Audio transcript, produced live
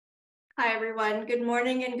Hi, everyone. Good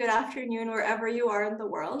morning and good afternoon, wherever you are in the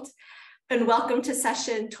world. And welcome to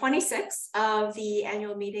session 26 of the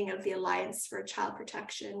annual meeting of the Alliance for Child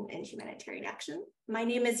Protection and Humanitarian Action. My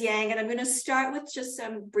name is Yang, and I'm going to start with just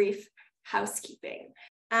some brief housekeeping.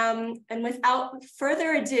 And without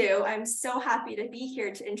further ado, I'm so happy to be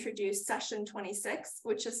here to introduce session 26,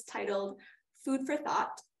 which is titled Food for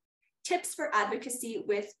Thought, Tips for Advocacy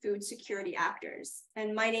with Food Security Actors.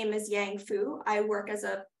 And my name is Yang Fu. I work as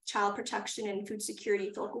a Child Protection and Food Security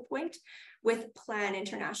focal point with Plan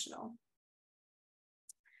International.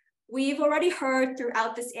 We've already heard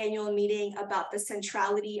throughout this annual meeting about the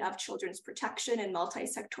centrality of children's protection and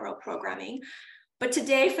multi-sectoral programming. But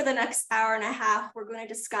today, for the next hour and a half, we're going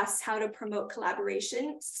to discuss how to promote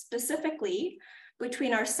collaboration, specifically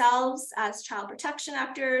between ourselves as child protection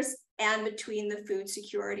actors and between the food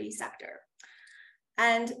security sector.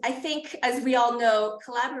 And I think, as we all know,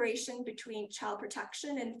 collaboration between child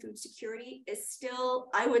protection and food security is still,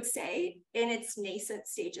 I would say, in its nascent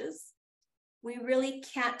stages. We really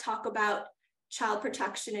can't talk about child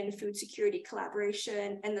protection and food security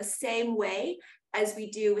collaboration in the same way as we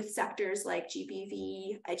do with sectors like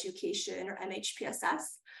GBV, education, or MHPSS,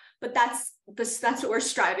 but that's what we're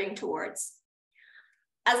striving towards.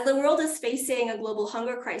 As the world is facing a global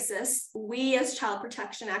hunger crisis, we as child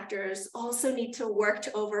protection actors also need to work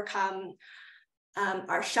to overcome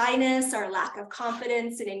our shyness, our lack of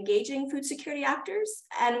confidence in engaging food security actors.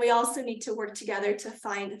 And we also need to work together to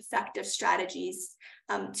find effective strategies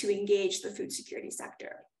to engage the food security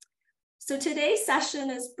sector. So today's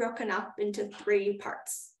session is broken up into three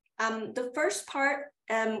parts. The first part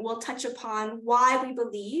will touch upon why we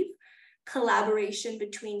believe collaboration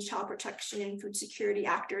between child protection and food security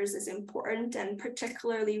actors is important and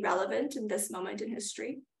particularly relevant in this moment in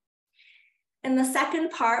history. In the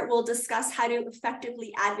second part, we'll discuss how to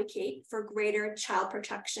effectively advocate for greater child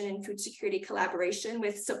protection and food security collaboration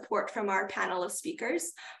with support from our panel of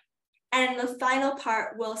speakers. And in the final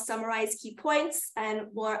part, we'll summarize key points and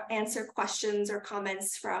we'll answer questions or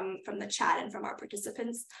comments from the chat and from our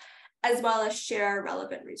participants, as well as share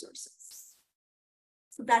relevant resources.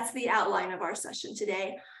 So that's the outline of our session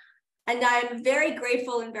today. And I'm very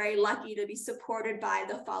grateful and very lucky to be supported by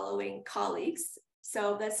the following colleagues.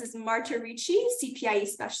 So this is Marta Ricci, CPIE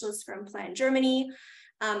specialist from Plan Germany,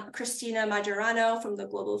 Christina Majorano from the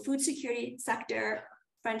Global Food Security Sector,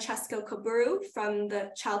 Francesco Kaburu from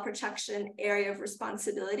the Child Protection Area of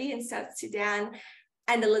Responsibility in South Sudan,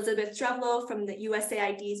 and Elizabeth Drevlo from the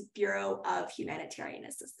USAID's Bureau of Humanitarian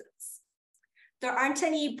Assistance. There aren't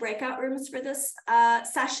any breakout rooms for this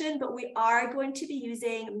session, but we are going to be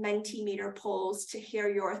using Mentimeter polls to hear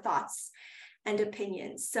your thoughts and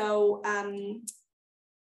opinions. So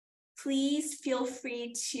please feel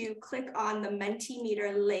free to click on the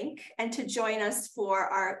Mentimeter link and to join us for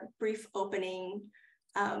our brief opening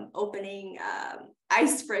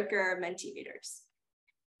icebreaker Mentimeters.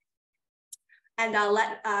 And I'll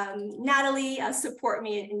let Natalie support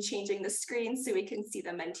me in changing the screen so we can see the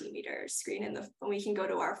Mentimeter screen and we can go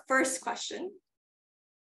to our first question.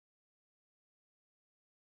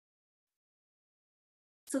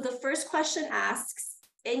 So the first question asks,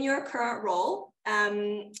 in your current role,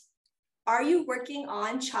 are you working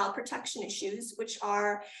on child protection issues which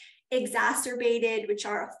are exacerbated, which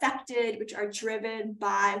are affected, which are driven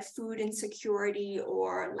by food insecurity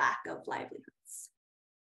or lack of livelihoods?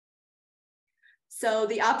 So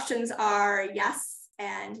the options are yes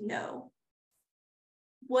and no.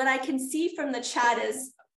 What I can see from the chat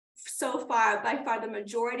is by far the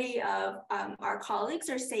majority of our colleagues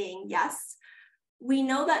are saying yes. We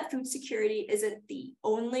know that food security isn't the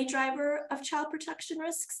only driver of child protection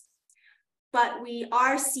risks, but we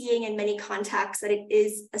are seeing in many contexts that it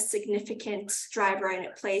is a significant driver and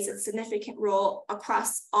it plays a significant role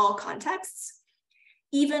across all contexts,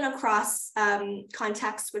 even across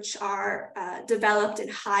contexts which are developed in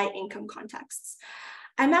high income contexts.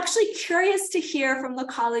 I'm actually curious to hear from the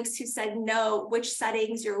colleagues who said no, which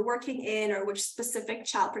settings you're working in or which specific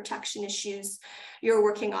child protection issues you're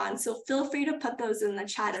working on. So feel free to put those in the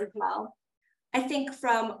chat as well. I think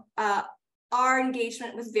from our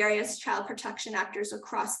engagement with various child protection actors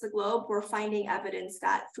across the globe, we're finding evidence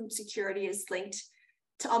that food security is linked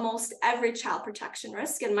to almost every child protection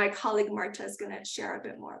risk. And my colleague Marta is going to share a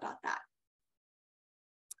bit more about that.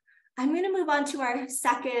 I'm going to move on to our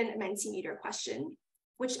second Mentimeter question,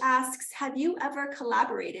 which asks, have you ever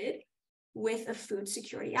collaborated with a food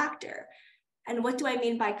security actor? And what do I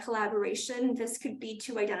mean by collaboration? This could be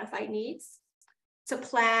to identify needs, to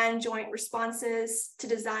plan joint responses, to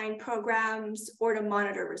design programs, or to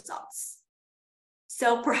monitor results.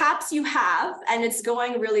 So perhaps you have, and it's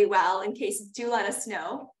going really well. In case, do let us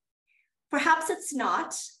know. Perhaps it's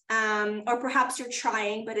not, or perhaps you're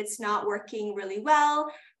trying, but it's not working really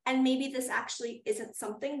well. And maybe this actually isn't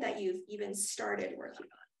something that you've even started working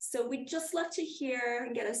on. So we'd just love to hear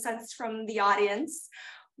and get a sense from the audience.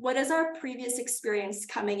 What is our previous experience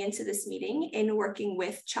coming into this meeting in working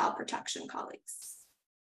with child protection colleagues?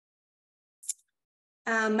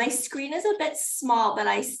 My screen is a bit small, but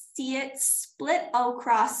I see it split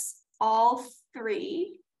across all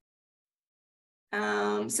three.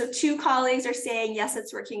 So 2 colleagues are saying, yes,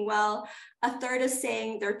 it's working well. A third is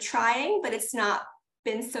saying they're trying, but it's not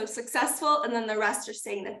been so successful. And then the rest are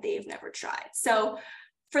saying that they've never tried. So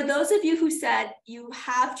for those of you who said you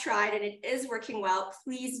have tried and it is working well,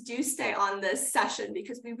 please do stay on this session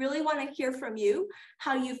because we really want to hear from you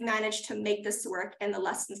how you've managed to make this work and the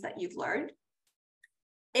lessons that you've learned.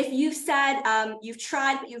 If you've said you've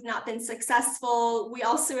tried, but you've not been successful, we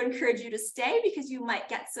also encourage you to stay because you might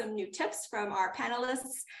get some new tips from our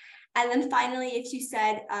panelists. And then finally, if you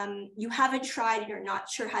said you haven't tried and you're not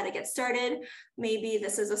sure how to get started, maybe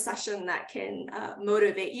this is a session that can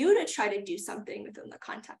motivate you to try to do something within the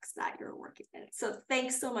context that you're working in. So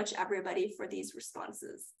thanks so much, everybody, for these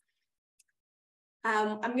responses.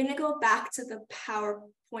 I'm going to go back to the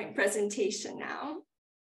PowerPoint presentation now.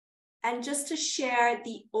 And just to share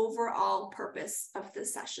the overall purpose of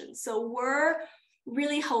this session. So we're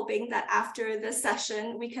really hoping that after this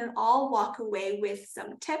session, we can all walk away with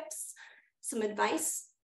some tips, some advice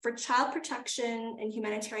for child protection and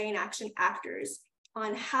humanitarian action actors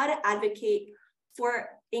on how to advocate for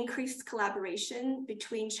increased collaboration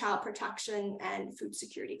between child protection and food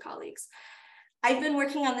security colleagues. I've been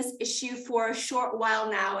working on this issue for a short while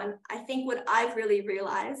now, and I think what I've really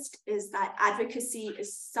realized is that advocacy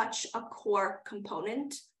is such a core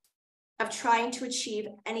component of trying to achieve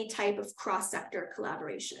any type of cross-sector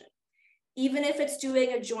collaboration. Even if it's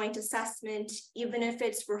doing a joint assessment, even if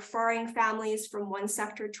it's referring families from one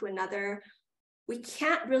sector to another, we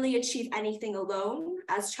can't really achieve anything alone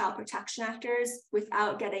as child protection actors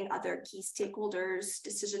without getting other key stakeholders,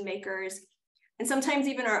 decision makers, and sometimes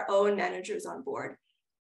even our own managers on board.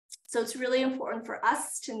 So it's really important for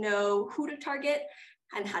us to know who to target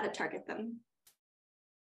and how to target them.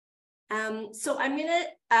 So I'm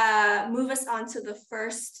gonna move us on to the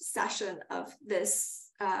first session of this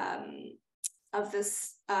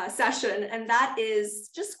session, and that is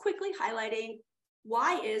just quickly highlighting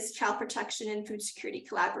why is child protection and food security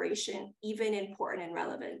collaboration even important and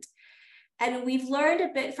relevant? And we've learned a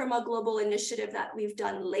bit from a global initiative that we've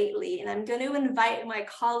done lately. And I'm going to invite my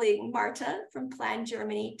colleague, Marta from Plan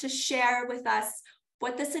Germany, to share with us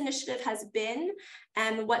what this initiative has been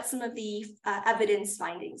and what some of the evidence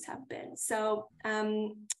findings have been. So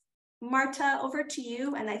Marta, over to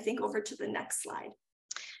you, and I think over to the next slide.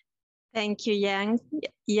 Thank you, Yang.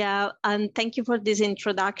 Yeah, and thank you for this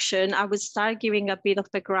introduction. I will start giving a bit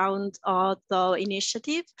of background of the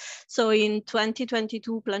initiative. So in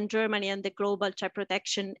 2022, Plan Germany and the Global Child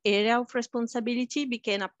Protection Area of Responsibility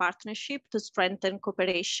became a partnership to strengthen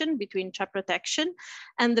cooperation between child protection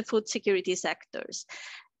and the food security sectors.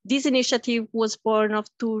 This initiative was born of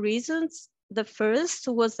 2 reasons. The first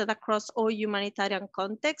was that across all humanitarian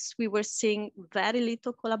contexts, we were seeing very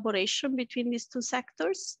little collaboration between these 2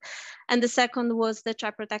 sectors. And the second was the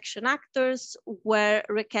child protection actors were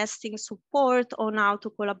requesting support on how to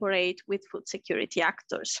collaborate with food security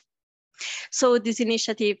actors. So this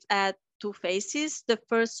initiative had 2 phases. The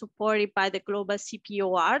first supported by the Global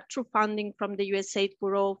CPOR through funding from the USAID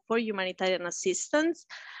Bureau for Humanitarian Assistance.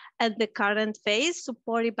 At the current phase,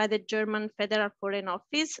 supported by the German Federal Foreign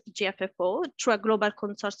Office, GFFO, through a global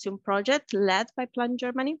consortium project led by Plan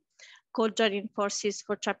Germany, called Joining Forces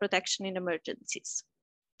for Child Protection in Emergencies.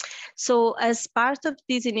 So as part of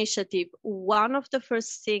this initiative, one of the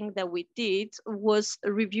first things that we did was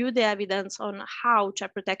review the evidence on how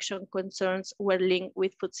child protection concerns were linked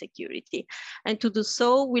with food security. And to do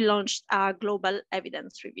so, we launched a global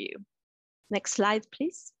evidence review. Next slide,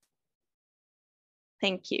 please.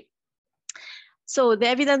 Thank you. So the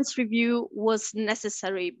evidence review was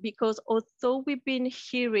necessary because although we've been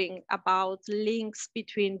hearing about links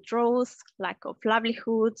between drought, lack of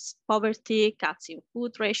livelihoods, poverty, cuts in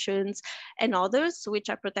food rations, and others which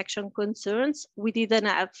are protection concerns, we didn't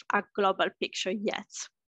have a global picture yet.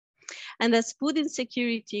 And as food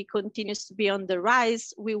insecurity continues to be on the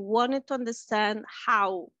rise, we wanted to understand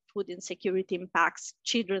how food insecurity impacts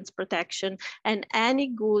children's protection and any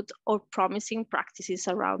good or promising practices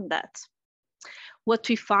around that. What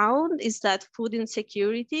we found is that food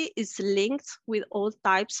insecurity is linked with all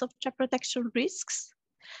types of child protection risks.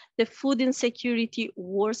 The food insecurity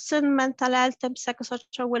worsened mental health and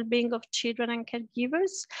psychosocial well-being of children and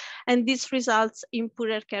caregivers, and this results in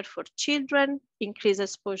poorer care for children, increased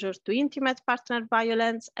exposure to intimate partner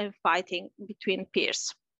violence, and fighting between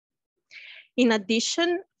peers. In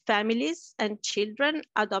addition, families and children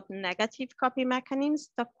adopt negative coping mechanisms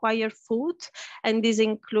to acquire food, and this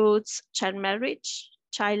includes child marriage,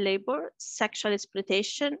 child labor, sexual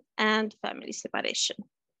exploitation, and family separation.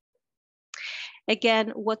 Again,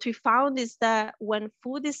 what we found is that when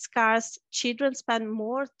food is scarce, children spend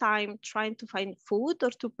more time trying to find food or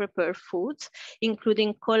to prepare food,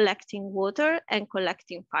 including collecting water and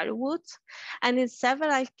collecting firewood. And in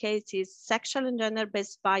several cases, sexual and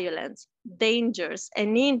gender-based violence, dangers,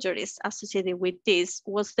 and injuries associated with this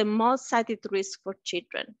was the most cited risk for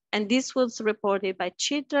children. And this was reported by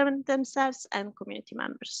children themselves and community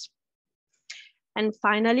members. And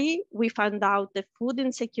finally, we found out that food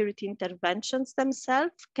insecurity interventions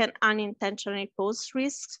themselves can unintentionally pose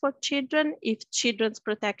risks for children if children's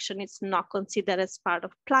protection is not considered as part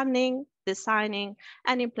of planning, designing,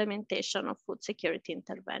 and implementation of food security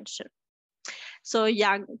intervention. So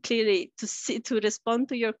yeah, clearly to respond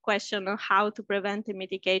to your question on how to prevent and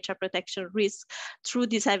mitigate child protection risk through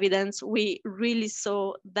this evidence, we really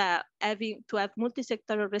saw that having to have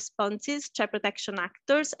multi-sectoral responses, child protection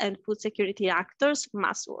actors and food security actors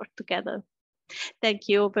must work together. Thank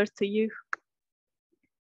you, over to you.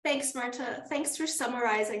 Thanks, Marta. Thanks for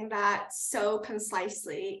summarizing that so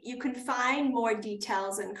concisely. You can find more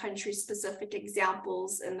details and country-specific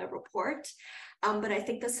examples in the report, but I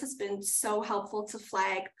think this has been so helpful to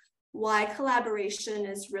flag why collaboration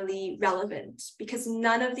is really relevant, because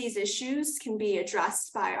none of these issues can be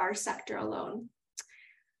addressed by our sector alone.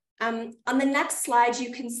 On the next slide,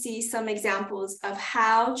 you can see some examples of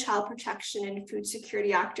how child protection and food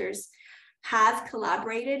security actors have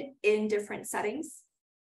collaborated in different settings.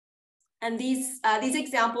 And these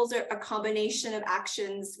examples are a combination of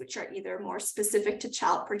actions which are either more specific to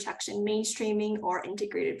child protection mainstreaming or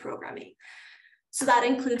integrated programming. So that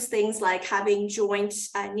includes things like having joint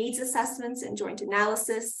needs assessments and joint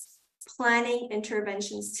analysis, planning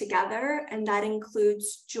interventions together, and that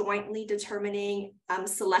includes jointly determining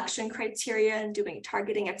selection criteria and doing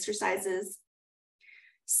targeting exercises,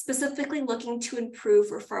 specifically looking to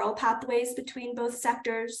improve referral pathways between both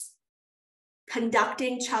sectors,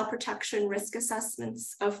 conducting child protection risk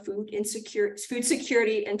assessments of food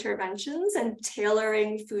security interventions and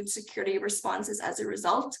tailoring food security responses as a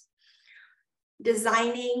result,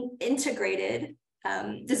 designing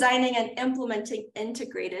and implementing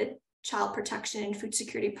integrated child protection and food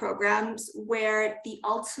security programs where the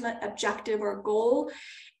ultimate objective or goal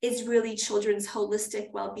is really children's holistic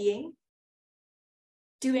well-being,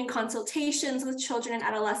 doing consultations with children and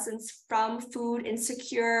adolescents from food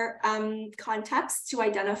insecure contexts to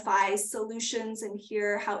identify solutions and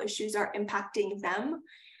hear how issues are impacting them.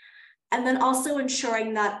 And then also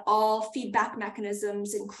ensuring that all feedback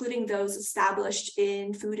mechanisms, including those established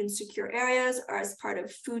in food insecure areas or as part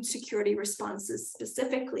of food security responses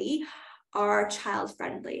specifically, are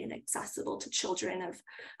child-friendly and accessible to children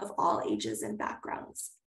of all ages and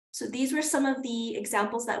backgrounds. So these were some of the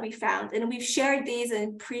examples that we found, and we've shared these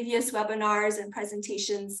in previous webinars and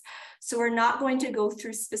presentations. So we're not going to go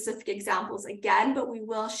through specific examples again, but we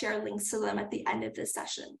will share links to them at the end of this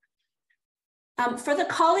session. For the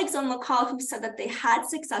colleagues on the call who said that they had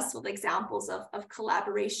successful examples of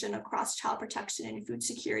collaboration across child protection and food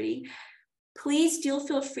security, please do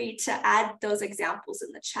feel free to add those examples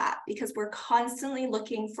in the chat, because we're constantly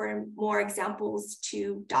looking for more examples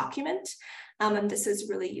to document, and this is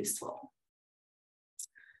really useful.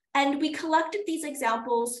 And we collected these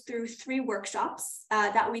examples through 3 workshops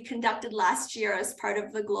that we conducted last year as part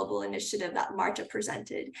of the global initiative that Marta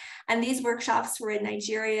presented. And these workshops were in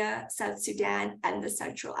Nigeria, South Sudan, and the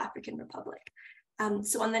Central African Republic.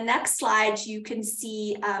 So on the next slide, you can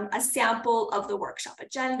see a sample of the workshop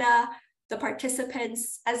agenda, the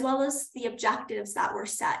participants, as well as the objectives that were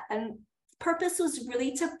set. And the purpose was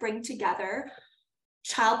really to bring together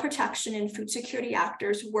child protection and food security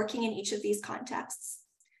actors working in each of these contexts,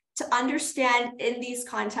 to understand in these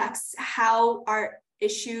contexts how our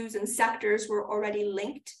issues and sectors were already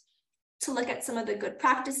linked, to look at some of the good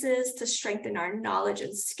practices, to strengthen our knowledge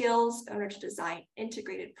and skills in order to design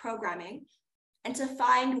integrated programming, and to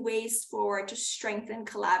find ways forward to strengthen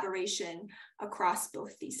collaboration across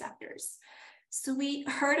both these sectors. So we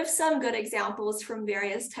heard of some good examples from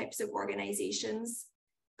various types of organizations,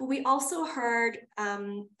 but we also heard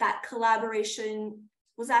that collaboration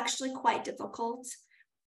was actually quite difficult.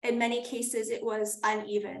 In many cases, it was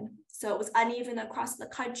uneven. So it was uneven across the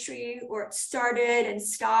country, or it started and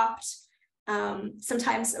stopped.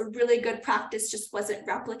 Sometimes a really good practice just wasn't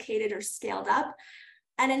replicated or scaled up.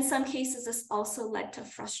 And in some cases, this also led to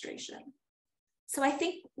frustration. So I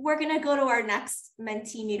think we're going to go to our next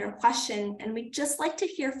Mentimeter question, and we'd just like to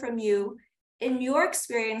hear from you. In your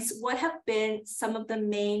experience, what have been some of the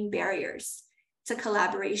main barriers to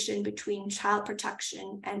collaboration between child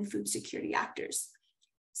protection and food security actors?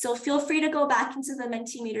 So feel free to go back into the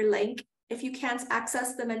Mentimeter link. If you can't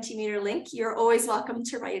access the Mentimeter link, you're always welcome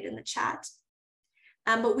to write it in the chat.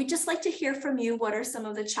 But we'd just like to hear from you. What are some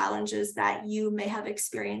of the challenges that you may have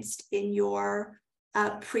experienced in your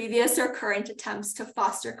previous or current attempts to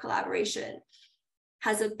foster collaboration?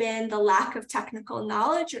 Has it been the lack of technical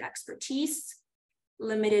knowledge or expertise,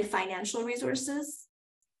 limited financial resources?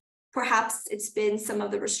 Perhaps it's been some of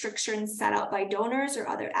the restrictions set out by donors or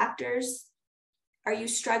other actors. Are you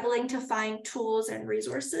struggling to find tools and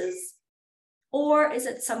resources? Or is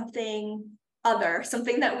it something other,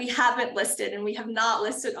 something that we haven't listed, and we have not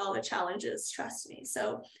listed all the challenges, trust me.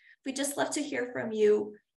 So we'd just love to hear from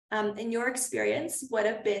you. In your experience, what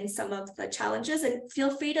have been some of the challenges? And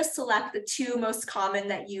feel free to select the two most common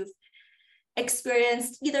that you've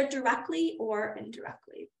experienced either directly or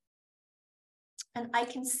indirectly. And I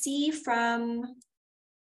can see from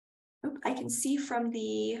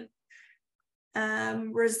the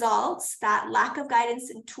results that lack of guidance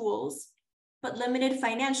and tools, but limited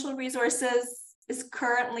financial resources is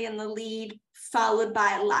currently in the lead, followed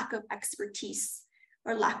by a lack of expertise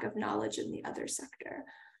or lack of knowledge in the other sector.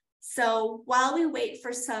 So while we wait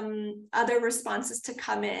for some other responses to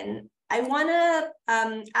come in, I want to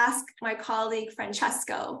ask my colleague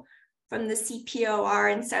Francesco from the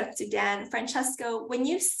CPOR in South Sudan. Francesco, when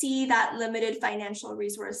you see that limited financial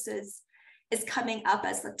resources is coming up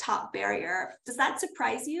as the top barrier, does that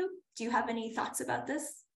surprise you? Do you have any thoughts about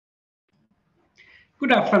this?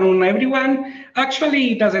 Good afternoon, everyone.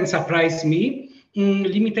 Actually, it doesn't surprise me.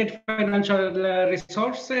 Limited financial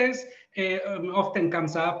resources often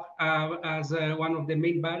comes up as one of the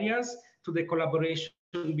main barriers to the collaboration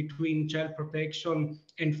between child protection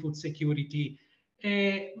and food security.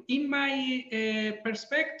 In my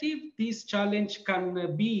perspective, this challenge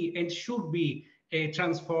can be and should be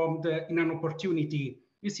transformed in an opportunity.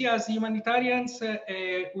 You see, as humanitarians,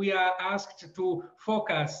 we are asked to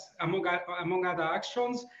focus, among other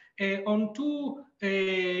actions, on two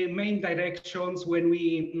main directions when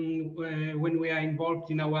we are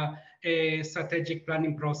involved in our strategic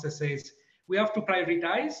planning processes. We have to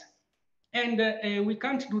prioritize, and we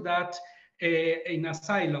can't do that in a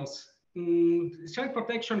silos. Child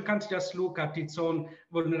protection can't just look at its own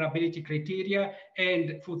vulnerability criteria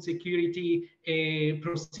and food security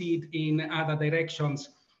proceed in other directions.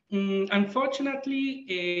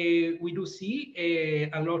 Unfortunately, we do see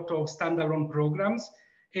a lot of standalone programs,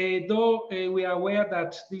 though we are aware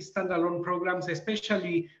that these standalone programs,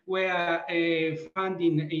 especially where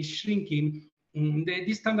funding is shrinking,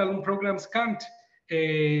 these standalone programs can't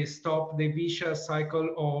stop the vicious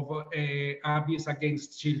cycle of abuse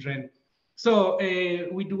against children. So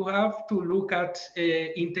we do have to look at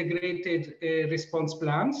integrated response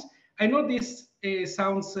plans. I know this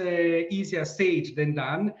sounds easier said than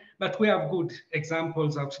done, but we have good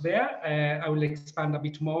examples out there. I will expand a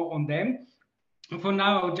bit more on them. For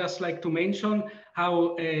now, I would just like to mention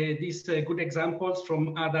how these good examples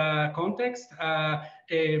from other contexts are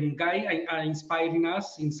inspiring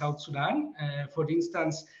us in South Sudan. For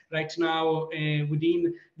instance, right now,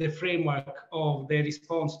 within the framework of the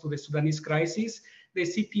response to the Sudanese crisis, the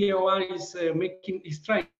CPOR is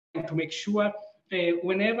trying to make sure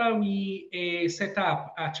whenever we set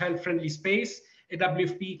up a child-friendly space,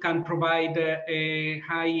 WFP can provide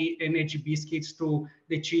high energy biscuits to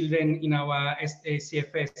the children in our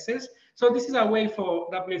CFSs. So this is a way for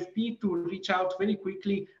WFP to reach out very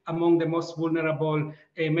quickly among the most vulnerable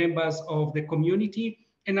members of the community.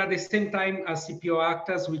 And at the same time, as CPO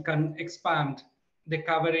actors, we can expand the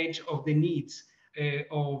coverage of the needs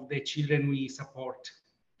of the children we support.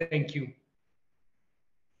 Thank you.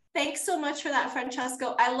 Thanks so much for that,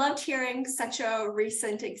 Francesco. I loved hearing such a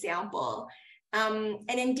recent example. And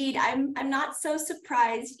indeed, I'm not so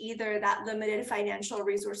surprised either that limited financial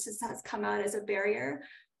resources has come out as a barrier.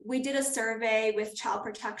 We did a survey with child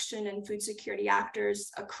protection and food security actors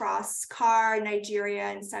across CAR, Nigeria,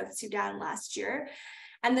 and South Sudan last year.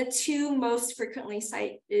 And the two most frequently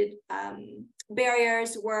cited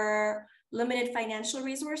barriers were limited financial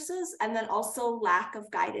resources and then also lack of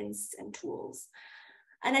guidance and tools.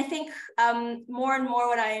 And I think more and more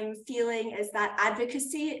what I'm feeling is that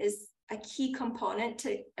advocacy is a key component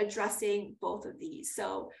to addressing both of these.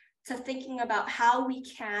 So to thinking about how we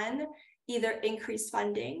can either increase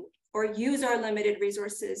funding or use our limited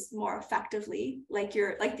resources more effectively, like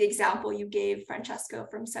the example you gave, Francesco,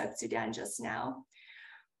 from South Sudan just now,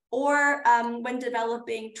 or when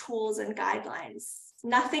developing tools and guidelines.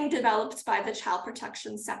 Nothing developed by the child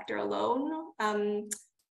protection sector alone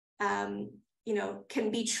can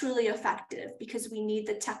be truly effective, because we need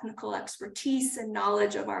the technical expertise and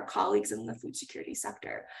knowledge of our colleagues in the food security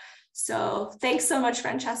sector. So thanks so much,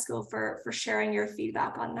 Francesco, for sharing your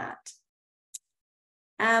feedback on that.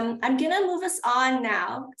 I'm gonna move us on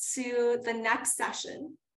now to the next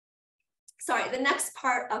session. Sorry, the next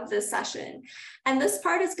part of this session. And this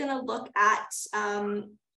part is gonna look at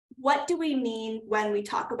what do we mean when we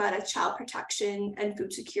talk about a child protection and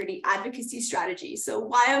food security advocacy strategy? So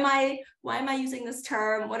why am I using this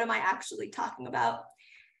term? What am I actually talking about?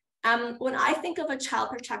 When I think of a child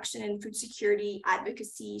protection and food security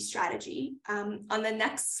advocacy strategy, on the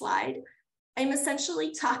next slide, I'm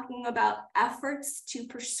essentially talking about efforts to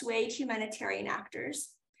persuade humanitarian actors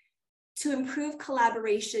to improve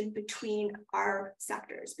collaboration between our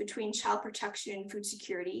sectors, between child protection and food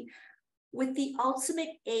security, with the ultimate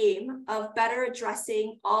aim of better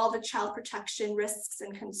addressing all the child protection risks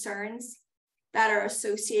and concerns that are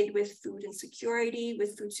associated with food insecurity,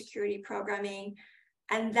 with food security programming,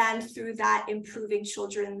 and then through that improving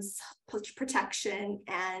children's protection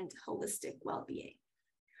and holistic well-being.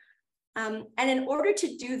 And in order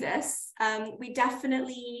to do this, we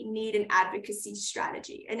definitely need an advocacy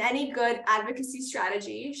strategy. And any good advocacy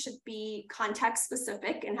strategy should be context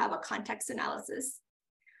specific and have a context analysis,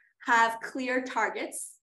 have clear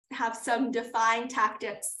targets, have some defined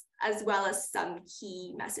tactics, as well as some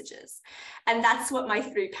key messages. And that's what my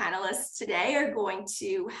three panelists today are going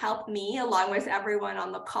to help me, along with everyone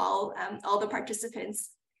on the call, all the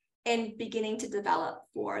participants, in beginning to develop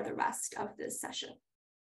for the rest of this session.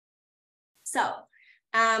 So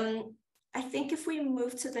I think if we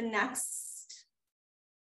move to the next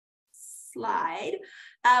slide,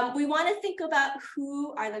 we want to think about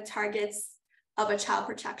who are the targets of a child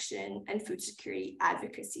protection and food security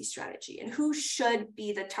advocacy strategy, and who should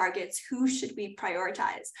be the targets, who should we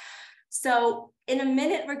prioritize. So in a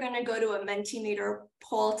minute, we're going to go to a Mentimeter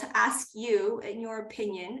poll to ask you, in your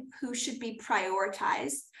opinion, who should be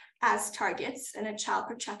prioritized as targets in a child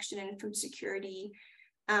protection and food security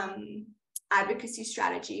advocacy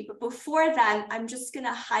strategy. But before then, I'm just going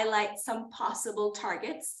to highlight some possible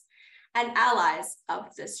targets and allies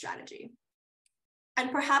of this strategy.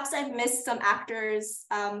 And perhaps I've missed some actors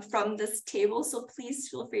from this table, so please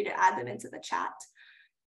feel free to add them into the chat.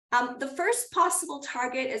 The first possible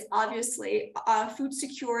target is obviously food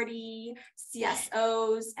security,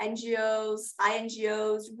 CSOs, NGOs,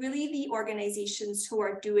 INGOs, really the organizations who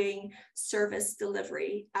are doing service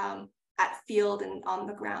delivery at field and on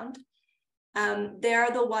the ground.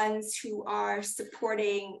 They're the ones who are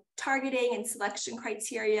supporting targeting and selection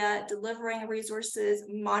criteria, delivering resources,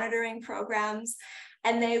 monitoring programs,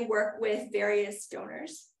 and they work with various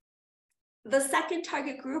donors. The second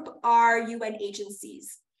target group are UN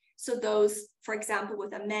agencies. So those, for example,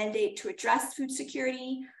 with a mandate to address food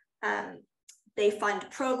security, they fund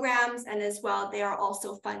programs, and as well, they are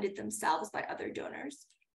also funded themselves by other donors.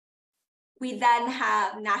 We then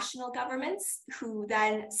have national governments who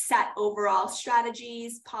then set overall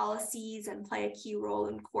strategies, policies, and play a key role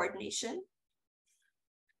in coordination.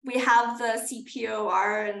 We have the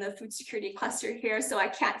CPOR and the food security cluster here, so I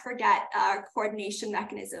can't forget our coordination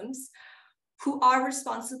mechanisms, who are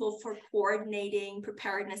responsible for coordinating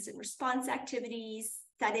preparedness and response activities,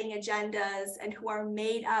 setting agendas, and who are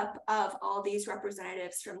made up of all these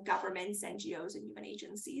representatives from governments, NGOs, and UN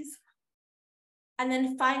agencies. And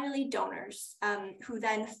then finally, donors, who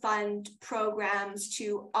then fund programs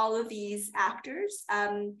to all of these actors.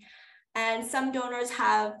 And some donors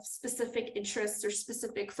have specific interests or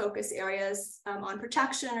specific focus areas on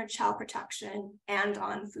protection or child protection and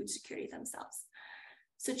on food security themselves.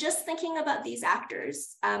 So just thinking about these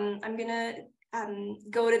actors, I'm gonna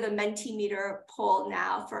go to the Mentimeter poll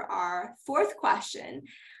now for our fourth question.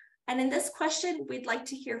 And in this question, we'd like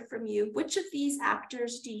to hear from you. Which of these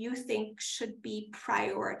actors do you think should be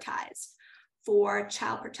prioritized for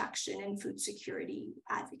child protection and food security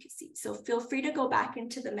advocacy? So feel free to go back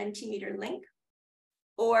into the Mentimeter link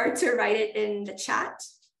or to write it in the chat.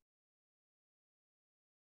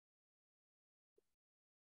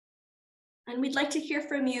 And we'd like to hear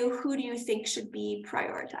from you. Who do you think should be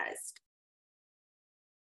prioritized?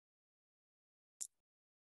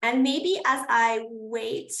 And maybe as I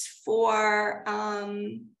wait for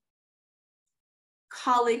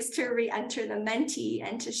colleagues to re-enter the Menti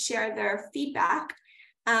and to share their feedback,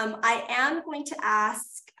 I am going to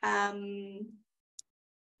ask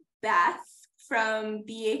Beth from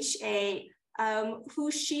BHA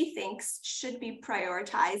who she thinks should be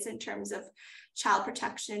prioritized in terms of child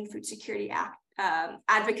protection and food security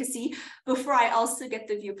advocacy, before I also get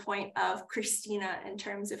the viewpoint of Christina in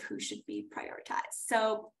terms of who should be prioritized.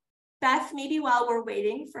 So Beth, maybe while we're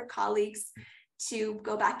waiting for colleagues to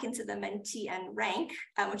go back into the Menti and rank,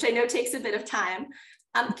 which I know takes a bit of time,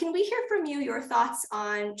 can we hear from you your thoughts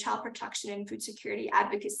on child protection and food security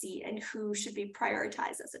advocacy and who should be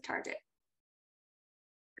prioritized as a target?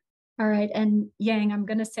 All right, and Yang, I'm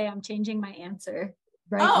gonna say I'm changing my answer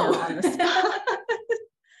right now on the spot.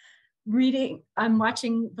 I'm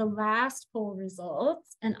watching the last poll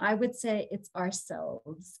results, and I would say it's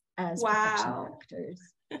ourselves as protection actors.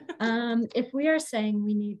 If we are saying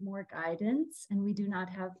we need more guidance and we do not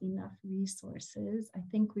have enough resources, I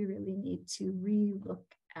think we really need to relook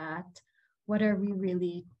at what are we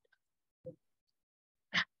really,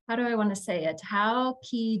 how do I want to say it? How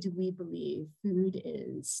key do we believe food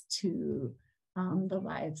is to the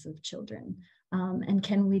lives of children? And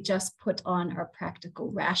can we just put on our practical,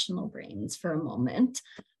 rational brains for a moment?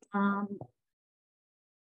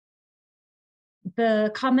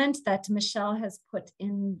 The comment that Michelle has put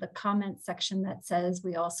in the comment section that says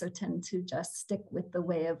we also tend to just stick with the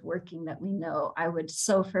way of working that we know, I would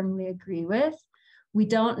so firmly agree with. We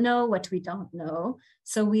don't know what we don't know.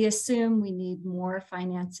 So we assume we need more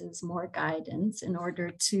finances, more guidance in order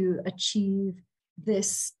to achieve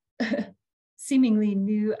this seemingly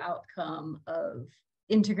new outcome of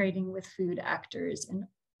integrating with food actors, and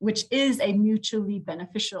which is a mutually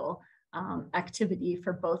beneficial activity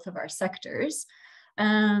for both of our sectors.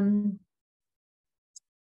 And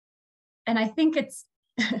I think it's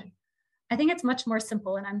much more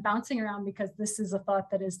simple, and I'm bouncing around because this is a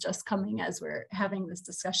thought that is just coming as we're having this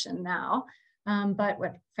discussion now. But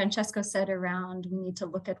what Francesco said around we need to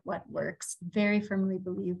look at what works, very firmly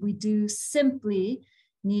believe we do simply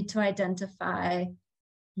need to identify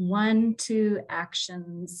 1-2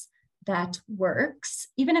 actions that works,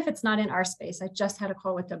 even if it's not in our space. I just had a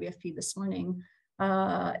call with WFP this morning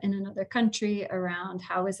in another country around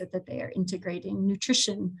how is it that they are integrating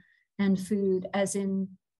nutrition and food, as in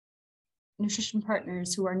nutrition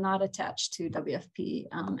partners who are not attached to WFP,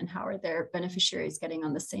 and how are their beneficiaries getting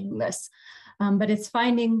on the same list. But it's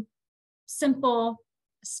finding simple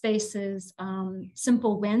spaces,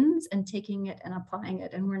 simple wins, and taking it and applying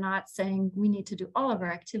it. And we're not saying we need to do all of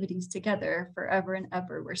our activities together forever and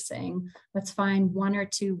ever. We're saying let's find 1 or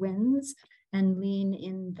 2 wins and lean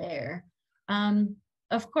in there.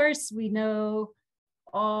 Of course, we know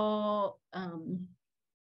all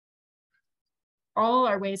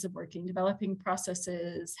our ways of working, developing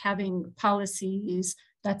processes, having policies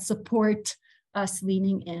that support us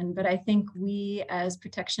leaning in. But I think we as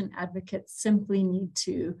protection advocates simply need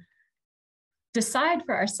to decide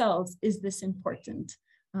for ourselves, is this important?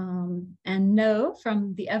 And know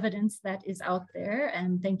from the evidence that is out there,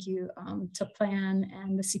 and thank you to PLAN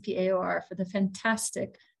and the CPAOR for the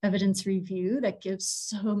fantastic evidence review that gives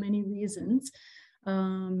so many reasons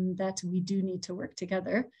that we do need to work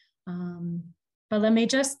together. But let me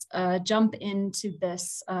just jump into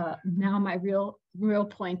this now, my real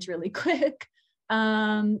point really quick.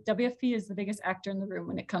 WFP is the biggest actor in the room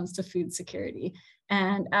when it comes to food security,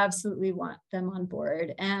 and absolutely want them on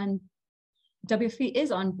board. And WFP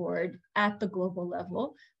is on board at the global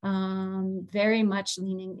level, very much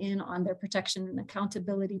leaning in on their protection and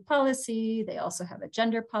accountability policy. They also have a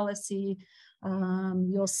gender policy.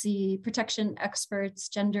 You'll see protection experts,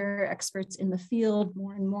 gender experts in the field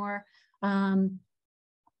more and more.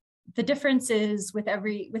 The difference is with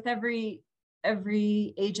every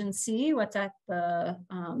agency, what's at the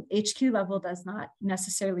HQ level does not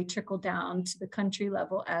necessarily trickle down to the country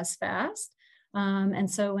level as fast. And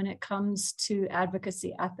so when it comes to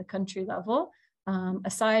advocacy at the country level,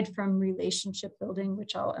 aside from relationship building,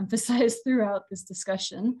 which I'll emphasize throughout this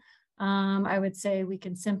discussion, I would say we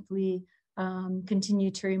can simply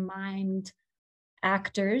continue to remind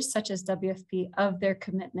actors such as WFP of their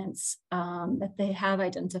commitments that they have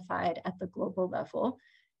identified at the global level.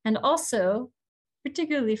 And also,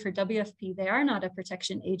 particularly for WFP, they are not a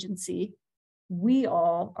protection agency. We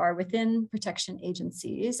all are within protection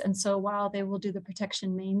agencies. And so while they will do the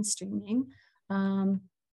protection mainstreaming,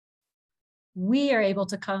 we are able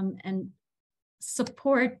to come and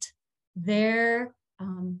support their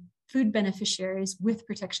food beneficiaries with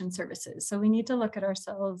protection services. So we need to look at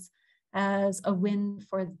ourselves as a win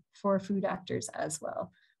for food actors as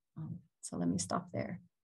well. So let me stop there.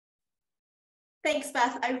 Thanks,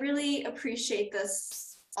 Beth. I really appreciate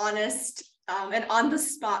this honest and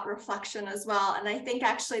on-the-spot reflection as well. And I think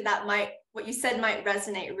actually that what you said might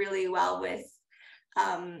resonate really well with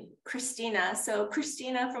Christina. So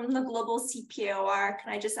Christina, from the Global CPAOR,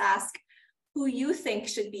 can I just ask who you think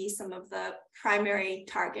should be some of the primary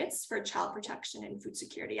targets for child protection and food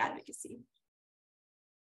security advocacy?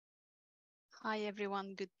 Hi,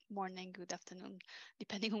 everyone. Good morning, good afternoon,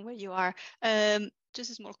 depending on where you are.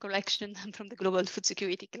 Just a small correction, I'm from the Global Food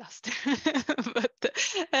Security Cluster.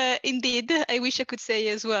 But indeed, I wish I could say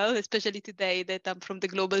as well, especially today, that I'm from the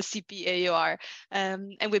Global CPAOR.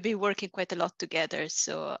 And we've been working quite a lot together.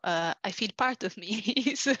 So I feel part of me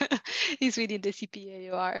is within the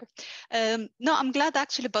CPAOR. No, I'm glad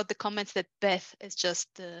actually about the comments that Beth has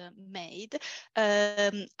just made.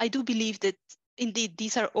 I do believe that indeed,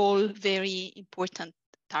 these are all very important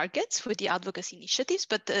targets for the advocacy initiatives,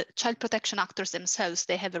 but the child protection actors themselves,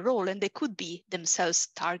 they have a role and they could be themselves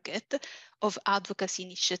target of advocacy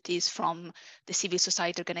initiatives from the civil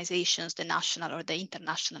society organizations, the national or the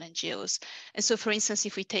international NGOs. And so, for instance,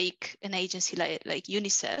 if we take an agency like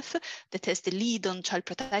UNICEF that has the lead on child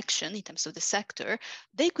protection in terms of the sector,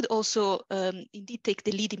 they could also indeed take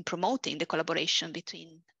the lead in promoting the collaboration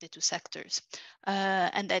between the two sectors.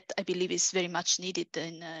 And that, I believe, is very much needed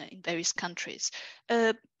in various countries.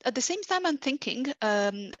 At the same time, I'm thinking,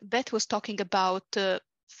 Beth was talking about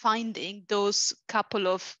finding those couple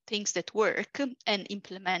of things that work and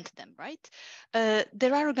implement them, right?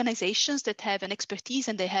 There are organizations that have an expertise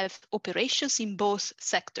and they have operations in both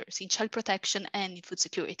sectors, in child protection and in food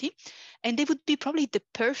security, and they would be probably the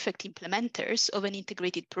perfect implementers of an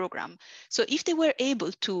integrated program. So if they were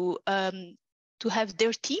able to have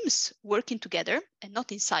their teams working together and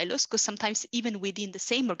not in silos, because sometimes even within the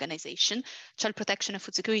same organization, child protection and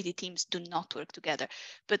food security teams do not work together.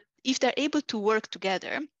 But if they're able to work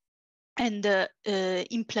together and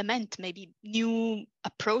implement maybe new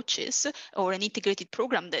approaches or an integrated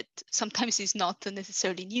program that sometimes is not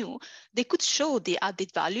necessarily new, they could show the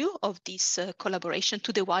added value of this collaboration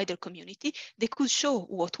to the wider community. They could show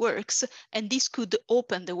what works, and this could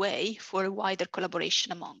open the way for a wider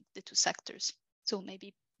collaboration among the two sectors. So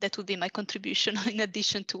maybe that would be my contribution in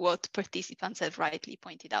addition to what participants have rightly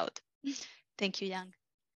pointed out. Thank you, Yang.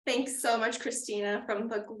 Thanks so much, Christina, from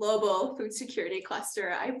the Global Food Security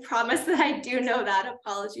Cluster. I promise that I do know that.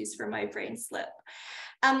 Apologies for my brain slip.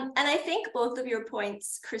 And I think both of your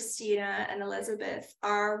points, Christina and Elizabeth,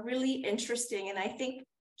 are really interesting, and I think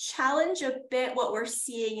challenge a bit what we're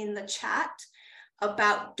seeing in the chat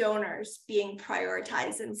about donors being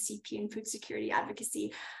prioritized in CP and food security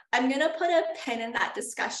advocacy. I'm going to put a pin in that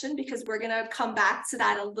discussion because we're going to come back to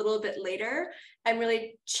that a little bit later and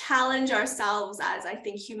really challenge ourselves as, I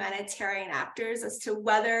think, humanitarian actors as to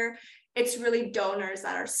whether it's really donors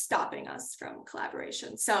that are stopping us from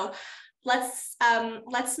collaboration. So let's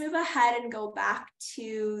move ahead and go back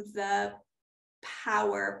to the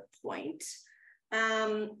PowerPoint.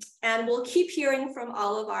 And we'll keep hearing from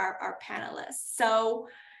all of our panelists. So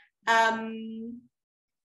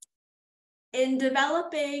in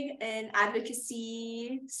developing an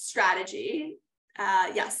advocacy strategy,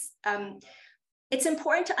 it's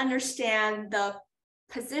important to understand the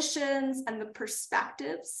positions and the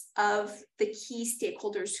perspectives of the key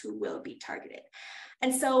stakeholders who will be targeted.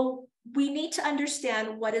 And so we need to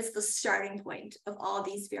understand what is the starting point of all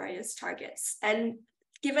these various targets. And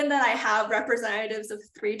given that I have representatives of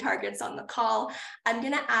 3 targets on the call, I'm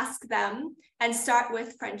going to ask them and start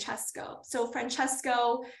with Francesco. So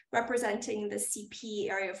Francesco, representing the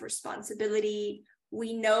CP area of responsibility,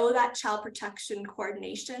 we know that child protection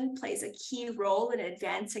coordination plays a key role in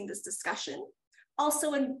advancing this discussion,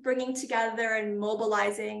 also in bringing together and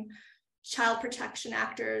mobilizing child protection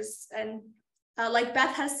actors. And like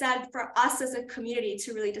Beth has said, for us as a community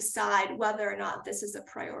to really decide whether or not this is a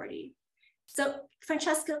priority. So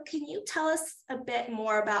Francesco, can you tell us a bit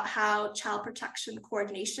more about how child protection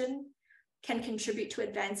coordination can contribute to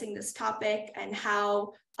advancing this topic and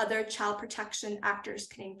how other child protection actors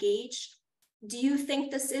can engage? Do you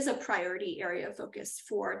think this is a priority area of focus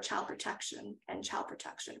for child protection and child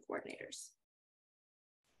protection coordinators?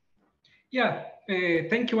 Yeah,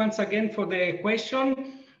 thank you once again for the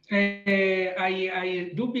question.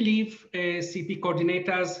 I do believe CP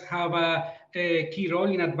coordinators have a key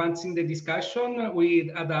role in advancing the discussion with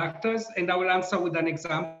other actors, and I will answer with an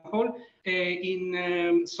example.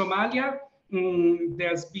 In Somalia,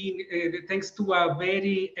 there's been, thanks to a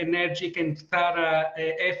very energetic and thorough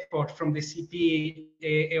effort from the CP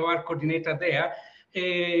AOR coordinator there,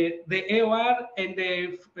 the AOR and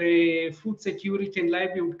the food security and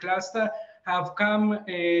livelihood cluster have come,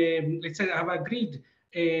 let's say, have agreed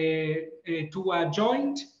to a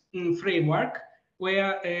joint framework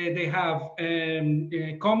where they have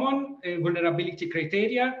common vulnerability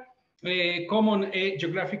criteria common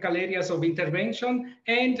geographical areas of intervention,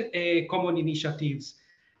 and common initiatives.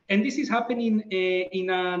 And this is happening in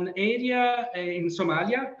an area in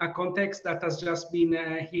Somalia, a context that has just been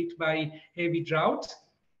hit by heavy drought.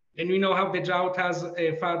 And we know how the drought has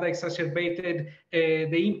further exacerbated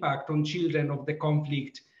the impact on children of the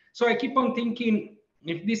conflict. So I keep on thinking,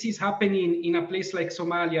 if this is happening in a place like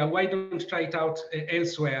Somalia, why don't try it out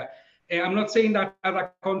elsewhere? I'm not saying that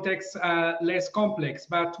other contexts are less complex,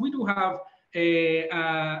 but we do have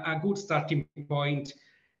a good starting point.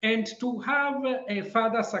 And to have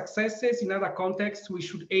further successes in other contexts, we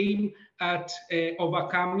should aim at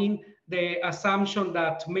overcoming the assumption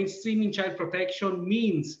that mainstreaming child protection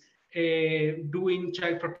means doing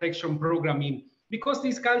child protection programming, because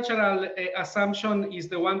this cultural assumption is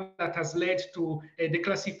the one that has led to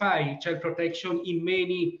declassify child protection in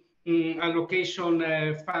many allocation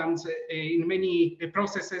funds, in many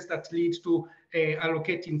processes that lead to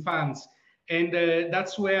allocating funds. And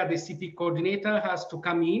that's where the CP coordinator has to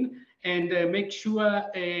come in and make sure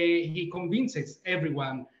he convinces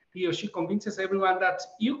everyone, he or she convinces everyone that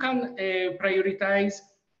you can prioritize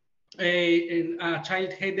a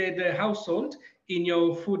child-headed household in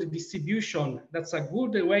your food distribution. That's a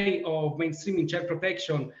good way of mainstreaming child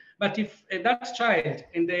protection. But if that child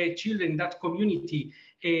and the children in that community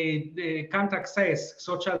can't access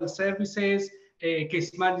social services,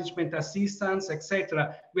 case management assistance,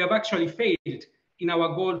 etc., we have actually failed in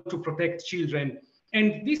our goal to protect children.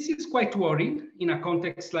 And this is quite worrying in a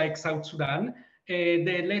context like South Sudan.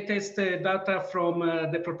 The latest data from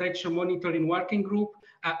the Protection Monitoring Working Group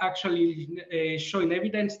are actually showing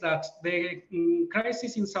evidence that the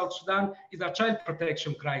crisis in South Sudan is a child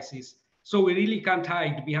protection crisis. So we really can't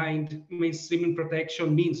hide behind mainstreaming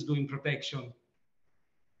protection means doing protection.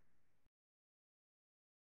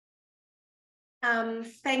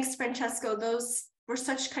 Thanks, Francesco. Those were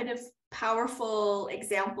such kind of powerful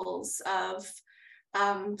examples of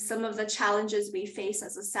some of the challenges we face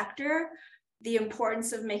as a sector, the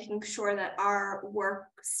importance of making sure that our work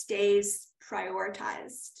stays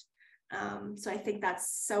prioritized. So I think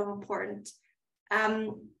that's so important.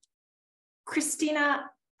 Christina,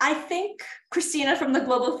 Christina from the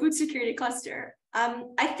Global Food Security Cluster,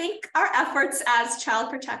 I think our efforts as child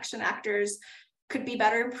protection actors could be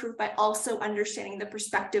better improved by also understanding the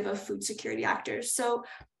perspective of food security actors. So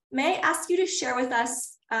may I ask you to share with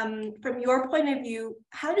us, from your point of view,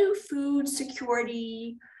 how do food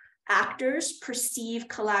security actors perceive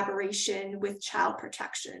collaboration with child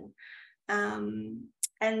protection? And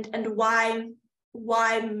why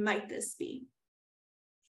might this be?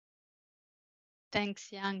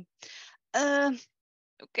 Thanks, Yang.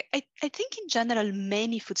 Okay, I think in general,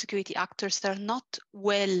 many food security actors are not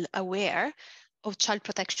well aware of child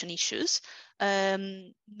protection issues,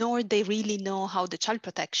 nor they really know how the child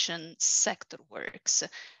protection sector works.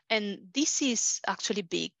 And this is actually a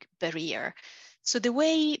big barrier. So the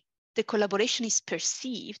way the collaboration is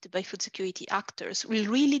perceived by food security actors will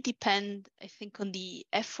really depend, I think, on the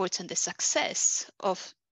efforts and the success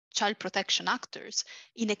of child protection actors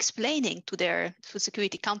in explaining to their food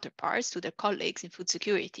security counterparts, to their colleagues in food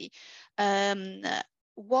security,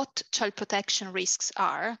 what child protection risks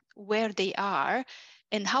are, where they are,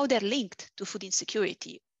 and how they're linked to food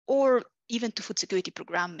insecurity, or even to food security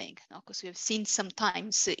programming, because we have seen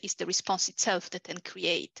sometimes it's the response itself that can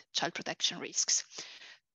create child protection risks.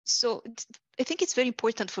 So I think it's very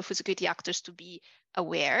important for food security actors to be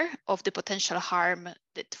aware of the potential harm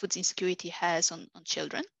that food insecurity has on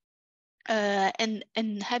children. And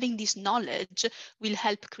having this knowledge will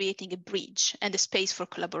help creating a bridge and a space for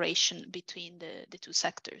collaboration between the two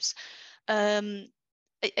sectors.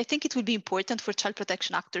 I think it will be important for child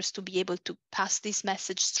protection actors to be able to pass this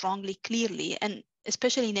message strongly, clearly, and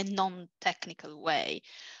especially in a non-technical way.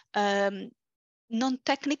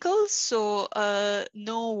 Non-technical, so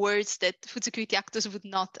no words that food security actors would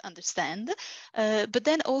not understand, but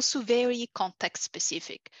then also very context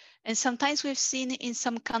specific. And sometimes we've seen in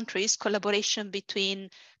some countries collaboration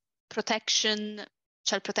between protection,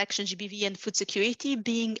 child protection, GBV, and food security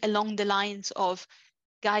being along the lines of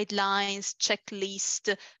guidelines,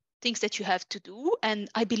 checklist, things that you have to do. And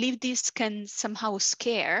I believe this can somehow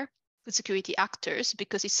scare food security actors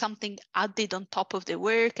because it's something added on top of their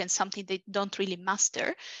work and something they don't really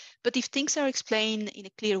master. But if things are explained in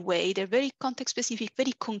a clear way, they're very context specific,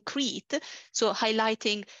 very concrete. So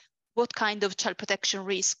highlighting what kind of child protection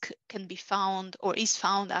risk can be found or is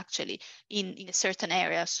found actually in a certain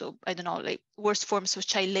area. So I don't know, like worst forms of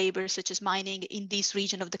child labor, such as mining in this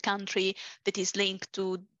region of the country that is linked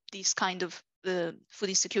to this kind of food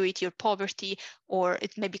insecurity or poverty, or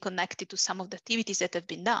it may be connected to some of the activities that have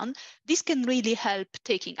been done, this can really help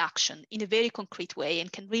taking action in a very concrete way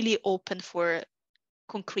and can really open for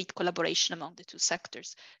concrete collaboration among the two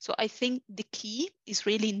sectors. So I think the key is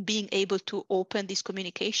really in being able to open this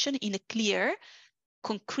communication in a clear,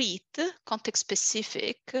 concrete,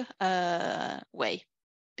 context-specific way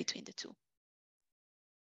between the two.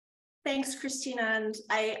 Thanks, Christina. And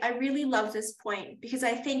I really love this point, because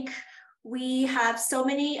I think we have so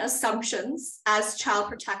many assumptions as child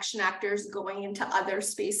protection actors going into other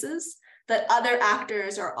spaces that other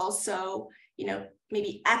actors are also,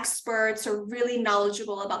 maybe experts or really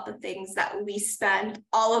knowledgeable about the things that we spend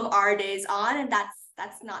all of our days on, and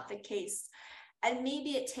that's not the case. And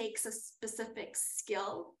maybe it takes a specific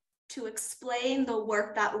skill to explain the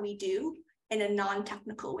work that we do in a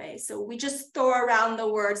non-technical way. So we just throw around the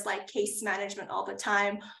words like case management all the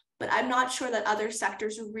time, but I'm not sure that other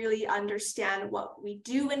sectors really understand what we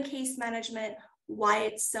do in case management, why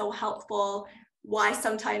it's so helpful, why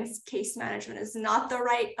sometimes case management is not the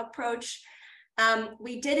right approach.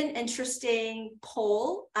 We did an interesting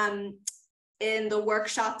poll in the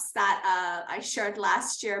workshops that I shared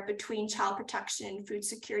last year between child protection and food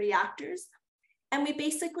security actors. And we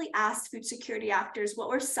basically asked food security actors what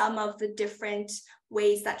were some of the different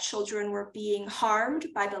ways that children were being harmed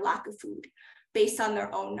by the lack of food based on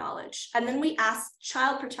their own knowledge. And then we asked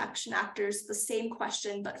child protection actors the same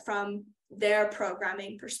question, but from their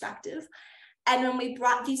programming perspective. And when we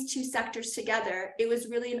brought these two sectors together, it was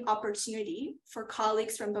really an opportunity for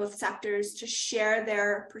colleagues from both sectors to share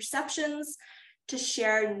their perceptions, to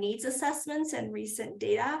share needs assessments and recent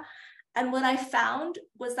data. And what I found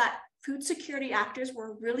was that food security actors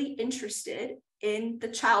were really interested in the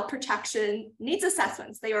child protection needs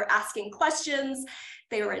assessments. They were asking questions,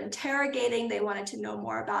 they were interrogating, they wanted to know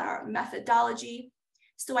more about our methodology.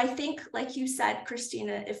 So I think, like you said,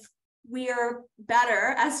 Christina, if we are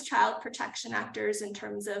better as child protection actors in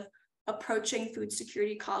terms of approaching food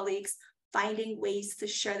security colleagues, finding ways to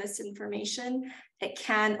share this information, it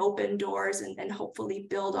can open doors and hopefully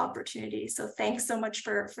build opportunities. So thanks so much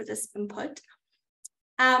for this input.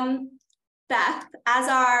 Beth, as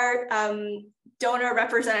our donor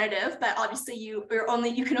representative, but obviously you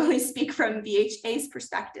can only speak from VHA's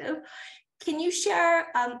perspective. Can you share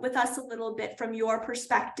with us a little bit from your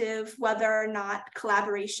perspective whether or not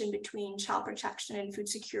collaboration between child protection and food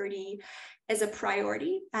security is a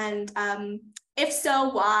priority? And if so,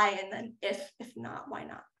 why? And then if not, why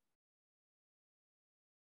not?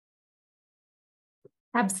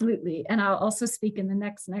 Absolutely. And I'll also speak in the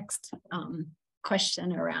next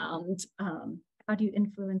question around how do you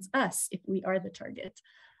influence us if we are the target?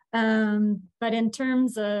 But in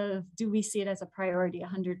terms of, do we see it as a priority?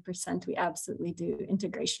 100%, we absolutely do.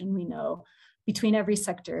 Integration, we know, between every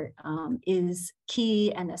sector is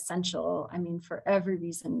key and essential. I mean, for every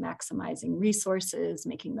reason, maximizing resources,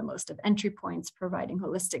 making the most of entry points, providing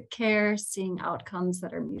holistic care, seeing outcomes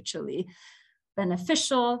that are mutually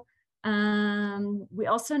beneficial. We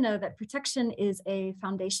also know that protection is a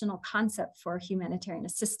foundational concept for humanitarian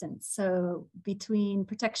assistance. So between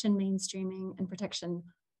protection mainstreaming and protection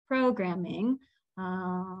programming,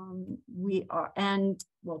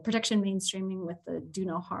 protection mainstreaming with the do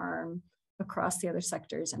no harm across the other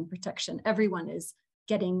sectors and protection, everyone is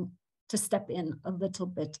getting to step in a little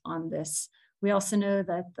bit on this. We also know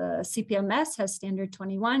that the CPMS has Standard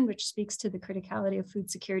 21, which speaks to the criticality of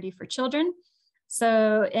food security for children.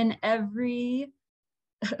 So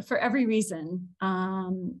for every reason,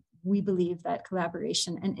 we believe that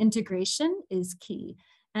collaboration and integration is key.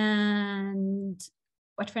 And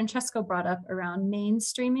what Francesco brought up around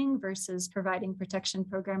mainstreaming versus providing protection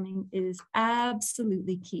programming is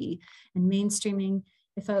absolutely key. And mainstreaming,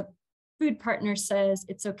 if a food partner says,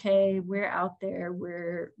 it's okay, we're out there,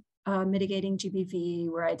 we're mitigating GBV,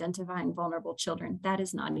 we're identifying vulnerable children, that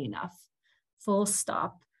is not enough. Full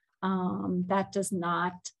stop. That does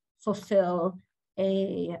not fulfill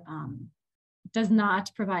does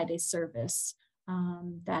not provide a service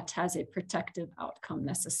that has a protective outcome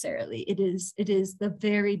necessarily. It is the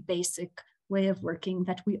very basic way of working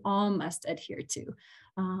that we all must adhere to.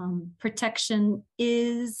 Protection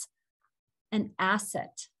is an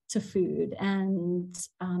asset to food. And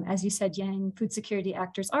as you said, Yang, food security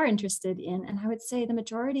actors are interested in, and I would say the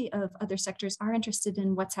majority of other sectors are interested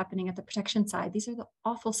in what's happening at the protection side. These are the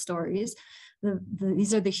awful stories.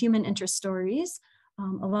 These are the human interest stories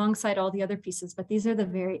alongside all the other pieces, but these are the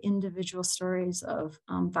very individual stories of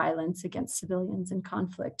violence against civilians in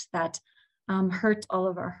conflict that hurt all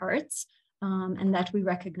of our hearts and that we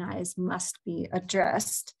recognize must be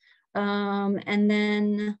addressed. And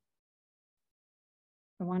then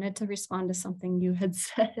I wanted to respond to something you had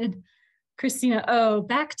said, Christina. Oh,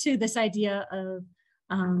 back to this idea of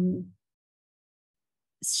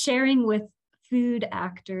sharing with food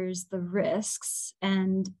actors the risks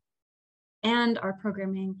and our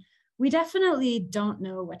programming. We definitely don't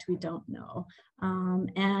know what we don't know.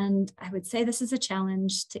 And I would say this is a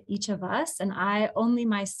challenge to each of us. And I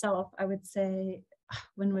would say,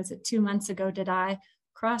 when was it, 2 months ago, did I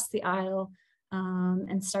cross the aisle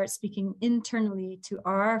and start speaking internally to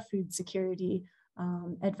our food security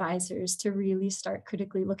advisors to really start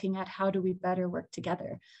critically looking at how do we better work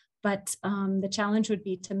together. But the challenge would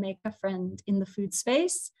be to make a friend in the food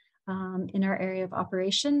space, in our area of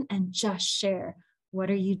operation, and just share. What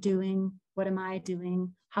are you doing? What am I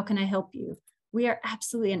doing? How can I help you? We are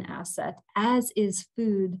absolutely an asset, as is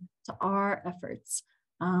food, to our efforts.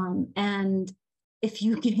 And if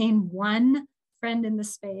you gain one friend in the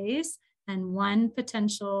space and one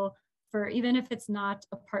potential for, even if it's not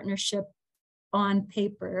a partnership on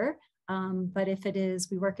paper, but if it is,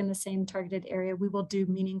 we work in the same targeted area, we will do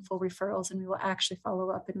meaningful referrals, and we will actually follow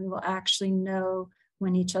up, and we will actually know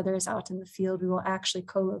when each other is out in the field. We will actually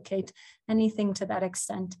co-locate. Anything to that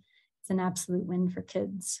extent. It's an absolute win for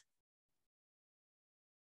kids.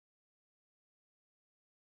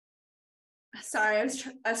 Sorry, I was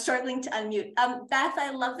struggling to unmute. Beth,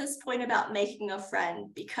 I love this point about making a friend,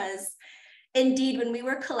 because indeed, when we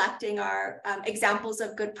were collecting our examples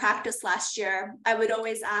of good practice last year, I would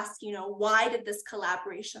always ask, why did this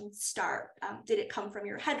collaboration start? Did it come from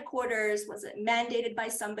your headquarters? Was it mandated by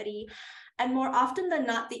somebody? And more often than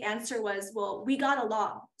not, the answer was, well, we got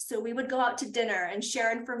along. So we would go out to dinner and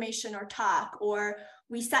share information or talk, or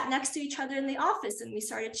we sat next to each other in the office and we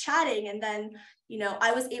started chatting. And then,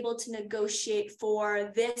 I was able to negotiate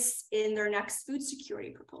for this in their next food security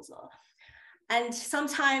proposal. And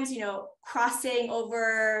sometimes, crossing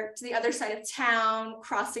over to the other side of town,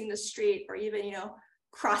 crossing the street, or even,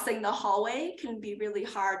 crossing the hallway can be really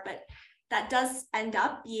hard, but that does end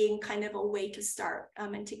up being kind of a way to start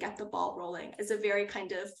and to get the ball rolling. Is a very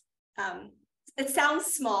kind of, it sounds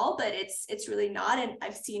small, but it's really not. And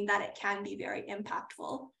I've seen that it can be very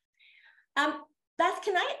impactful. Beth,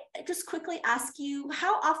 can I just quickly ask you,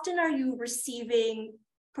 how often are you receiving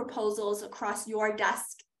proposals across your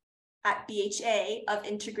desk at BHA of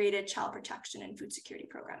integrated child protection and food security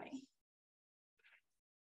programming?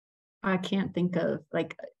 I can't think of,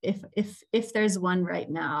 like, if there's one right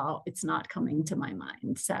now, it's not coming to my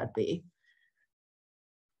mind, sadly.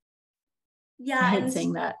 Yeah, I hate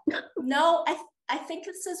saying that. No, I think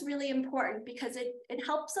this is really important, because it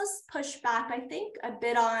helps us push back, I think, a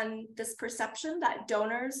bit on this perception that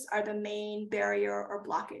donors are the main barrier or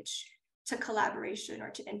blockage to collaboration or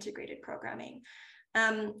to integrated programming.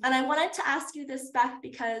 And I wanted to ask you this, Beth,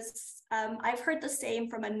 because I've heard the same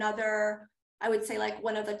from another, I would say, like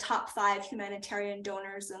one of the top 5 humanitarian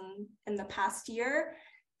donors in the past year,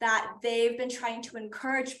 that they've been trying to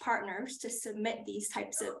encourage partners to submit these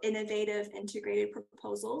types of innovative integrated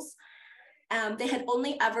proposals. They had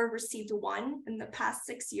only ever received one in the past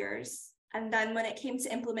 6 years. And then when it came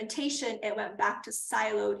to implementation, it went back to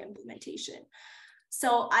siloed implementation.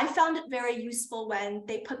 So I found it very useful when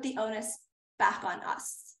they put the onus back on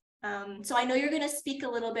us. So I know you're going to speak a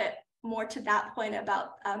little bit more to that point about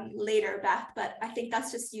later, Beth, but I think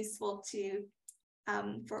that's just useful to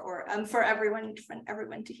for everyone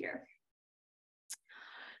to hear.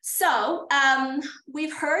 So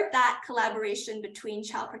we've heard that collaboration between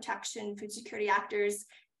child protection, food security actors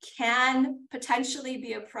can potentially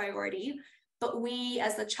be a priority, but we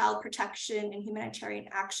as the child protection and humanitarian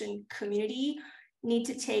action community need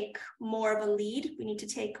to take more of a lead. We need to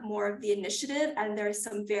take more of the initiative, and there are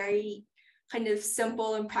some very kind of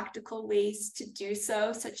simple and practical ways to do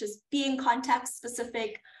so, such as being context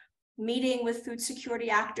specific, meeting with food security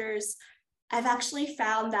actors. I've actually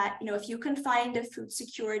found that, if you can find a food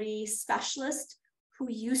security specialist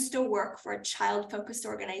who used to work for a child-focused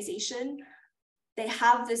organization, they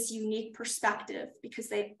have this unique perspective because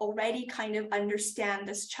they already kind of understand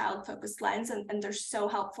this child-focused lens, and they're so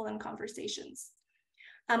helpful in conversations.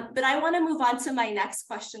 But I want to move on to my next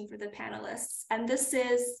question for the panelists. And this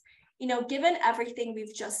is, given everything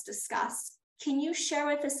we've just discussed, can you share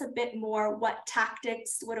with us a bit more what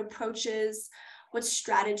tactics, what approaches, what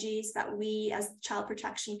strategies that we as the child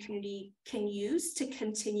protection community can use to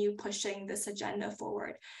continue pushing this agenda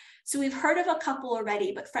forward? So we've heard of a couple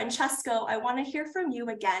already, but Francesco, I want to hear from you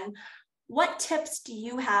again. What tips do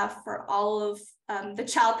you have for all of the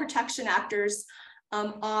child protection actors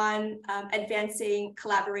on advancing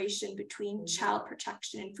collaboration between child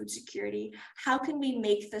protection and food security? How can we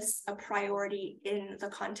make this a priority in the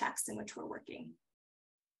context in which we're working?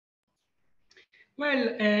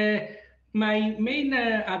 Well, my main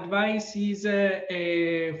advice is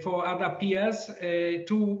for other peers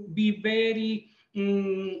to be very,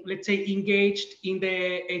 let's say, engaged in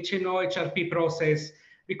the HNO HRP process,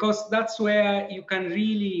 because that's where you can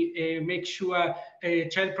really make sure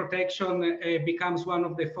child protection becomes one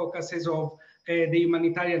of the focuses of the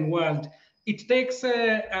humanitarian world. It takes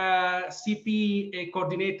a CP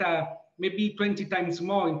coordinator maybe 20 times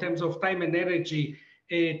more in terms of time and energy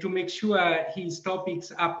to make sure his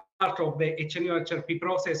topics are part of the HNO HRP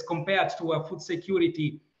process compared to a food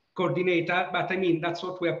security coordinator. But I mean, that's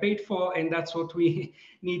what we are paid for, and that's what we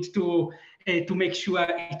need to make sure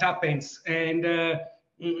it happens. And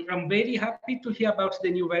I'm very happy to hear about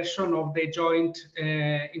the new version of the joint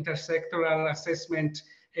intersectoral assessment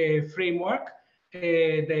framework,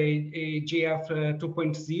 the GF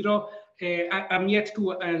 2.0. I'm yet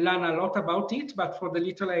to learn a lot about it, but for the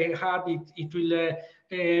little I heard, it will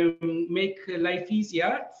make life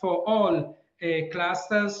easier for all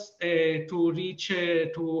clusters to reach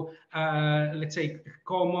to, let's say,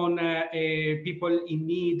 common people in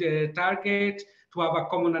need target, to have a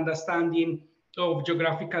common understanding of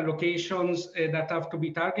geographical locations that have to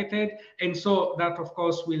be targeted. And so that, of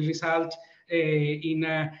course, will result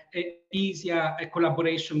in easier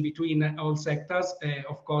collaboration between all sectors.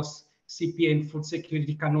 Of course, CP and food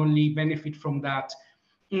security can only benefit from that.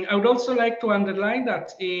 I would also like to underline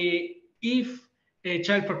that if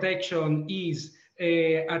child protection is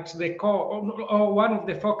at the core or one of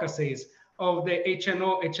the focuses of the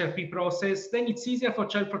HNO HRP process, then it's easier for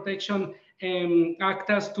child protection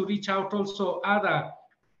actors to reach out also other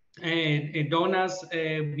donors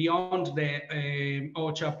beyond the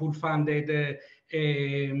OCHA pool-funded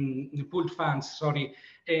pooled funds, sorry.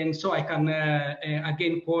 And so I can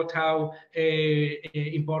again quote how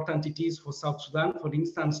important it is for South Sudan, for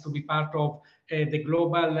instance, to be part of the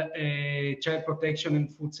global child protection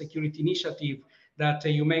and food security initiative that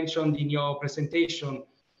you mentioned in your presentation.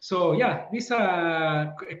 So yeah, these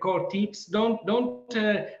are core tips. Don't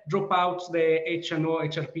drop out the HNO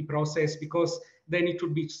HRP process, because then it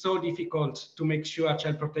would be so difficult to make sure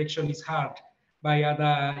child protection is heard by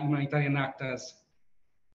other humanitarian actors.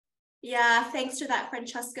 Yeah, thanks for that,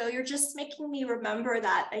 Francesco. You're just making me remember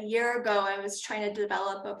that a year ago, I was trying to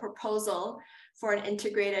develop a proposal for an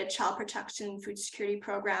integrated child protection food security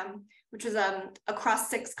program, which was across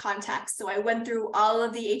 6 contexts. So I went through all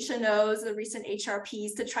of the HNOs, the recent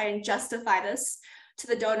HRPs, to try and justify this to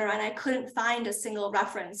the donor, and I couldn't find a single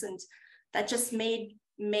reference, and that just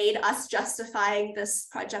made us justifying this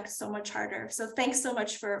project so much harder. So thanks so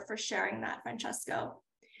much for sharing that, Francesco.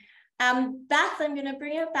 Beth, I'm going to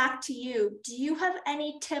bring it back to you. Do you have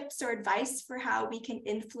any tips or advice for how we can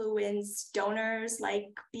influence donors like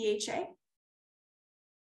BHA?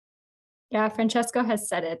 Yeah, Francesco has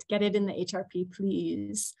said it. Get it in the HRP,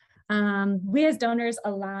 please. We as donors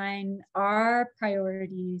align our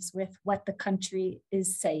priorities with what the country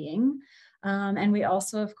is saying. And we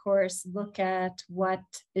also, of course, look at what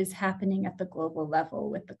is happening at the global level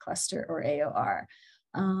with the cluster or AOR.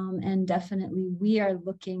 And definitely we are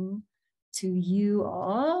looking to you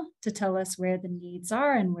all to tell us where the needs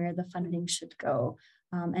are and where the funding should go.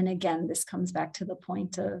 And again, this comes back to the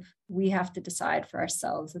point of we have to decide for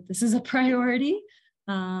ourselves that this is a priority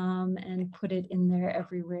and put it in there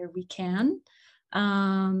everywhere we can.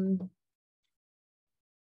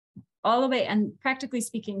 All the way, and practically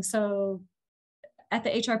speaking, so at the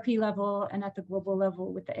HRP level and at the global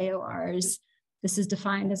level with the AORs, this is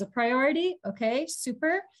defined as a priority. Okay,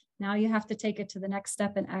 super. Now you have to take it to the next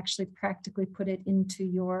step and actually practically put it into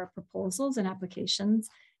your proposals and applications.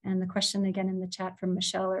 And the question again in the chat from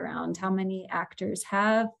Michelle around how many actors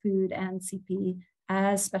have food and CP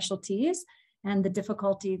as specialties, and the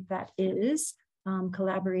difficulty that is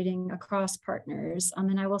collaborating across partners.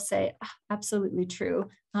 And I will say, absolutely true.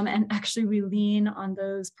 And actually we lean on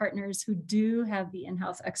those partners who do have the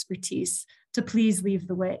in-house expertise to please lead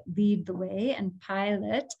the way and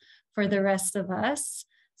pilot for the rest of us,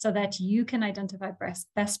 so that you can identify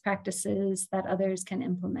best practices that others can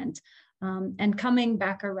implement. And coming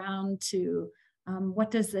back around to what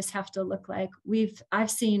does this have to look like? I've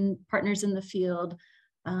seen partners in the field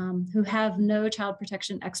who have no child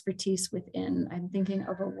protection expertise within. I'm thinking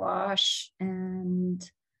of a WASH and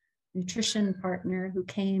nutrition partner who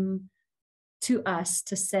came to us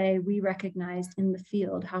to say, we recognized in the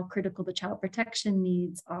field how critical the child protection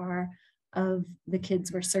needs are of the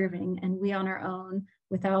kids we're serving. And we on our own,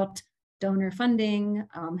 without donor funding,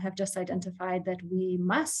 have just identified that we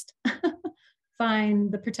must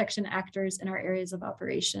find the protection actors in our areas of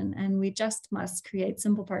operation. And we just must create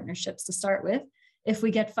simple partnerships to start with If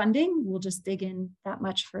we get funding, we'll just dig in that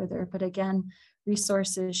much further. But again,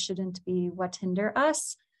 resources shouldn't be what hinder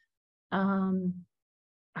us.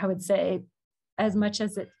 I would say as much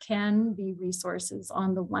as it can be resources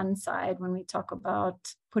on the one side, when we talk about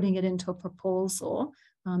putting it into a proposal,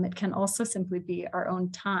 it can also simply be our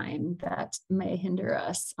own time that may hinder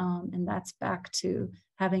us. And that's back to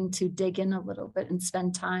having to dig in a little bit and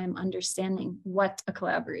spend time understanding what a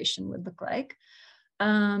collaboration would look like.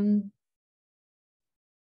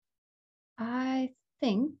 I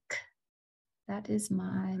think that is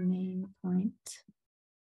my main point.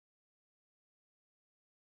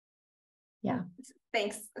 Yeah.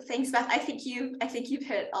 Thanks, Beth. I think you've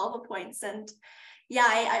hit all the points, and yeah,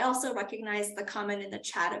 I also recognize the comment in the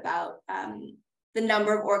chat about the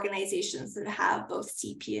number of organizations that have both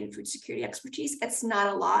CP and food security expertise. It's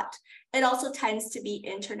not a lot. It also tends to be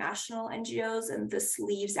international NGOs, and this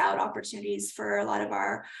leaves out opportunities for a lot of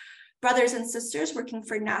our brothers and sisters working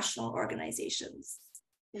for national organizations.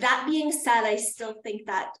 That being said, I still think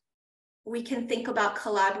that we can think about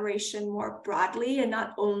collaboration more broadly and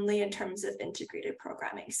not only in terms of integrated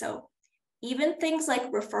programming. So even things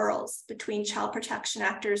like referrals between child protection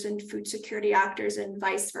actors and food security actors and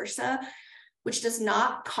vice versa, which does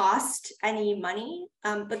not cost any money,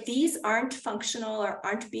 but these aren't functional or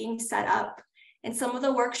aren't being set up. In some of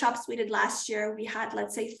the workshops we did last year, we had,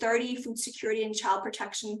 let's say, 30 food security and child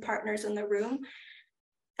protection partners in the room.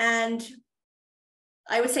 And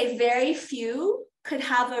I would say very few could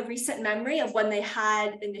have a recent memory of when they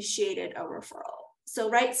had initiated a referral. So,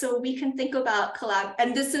 right, so we can think about collab,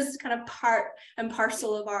 and this is kind of part and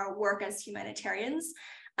parcel of our work as humanitarians.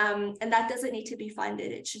 And that doesn't need to be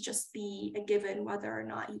funded. It should just be a given whether or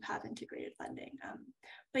not you have integrated funding.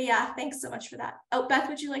 But yeah, thanks so much for that. Oh, Beth,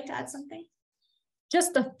 would you like to add something?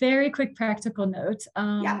 Just a very quick practical note.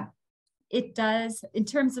 Yeah. It does, in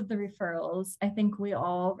terms of the referrals, I think we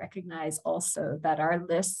all recognize also that our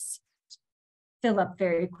lists fill up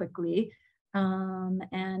very quickly.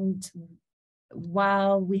 And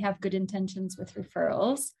while we have good intentions with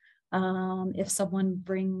referrals, if someone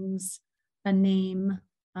brings a name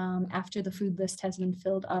after the food list has been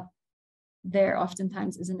filled up, there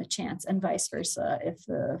oftentimes isn't a chance, and vice versa. If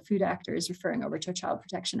the food actor is referring over to a child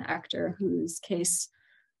protection actor whose case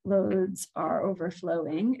loads are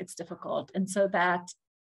overflowing, it's difficult. And so that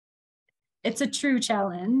it's a true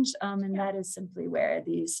challenge. And that is simply where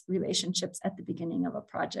these relationships at the beginning of a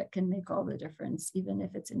project can make all the difference, even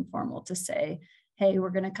if it's informal, to say, hey, we're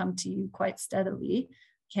going to come to you quite steadily.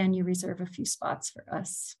 Can you reserve a few spots for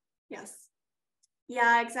us? Yes.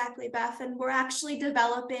 Yeah, exactly, Beth. And we're actually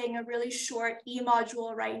developing a really short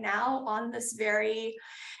e-module right now on this very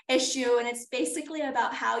issue. And it's basically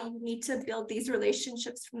about how you need to build these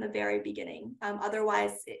relationships from the very beginning.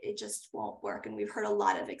 Otherwise, it just won't work. And we've heard a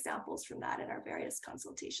lot of examples from that in our various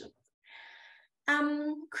consultations.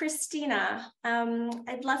 Christina,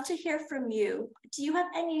 I'd love to hear from you. Do you have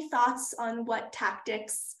any thoughts on what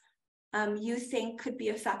tactics you think could be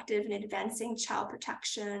effective in advancing child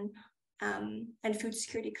protection and food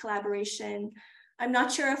security collaboration? I'm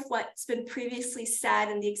not sure if what's been previously said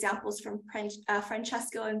and the examples from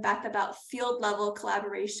Francesco and Beth about field level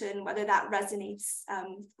collaboration, whether that resonates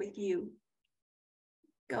with you.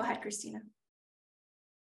 Go ahead, Christina.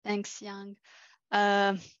 Thanks, Yang.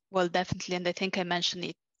 Well, definitely, and I think I mentioned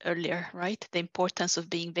it earlier, right? The importance of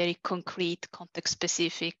being very concrete, context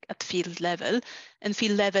specific at field level, and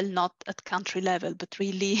field level not at country level, but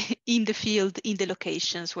really in the field, in the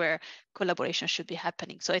locations where collaboration should be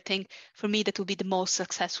happening. So I think for me that would be the most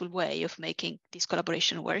successful way of making this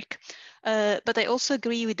collaboration work. But I also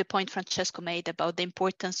agree with the point Francesco made about the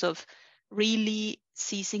importance of really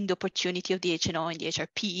seizing the opportunity of the HNO and the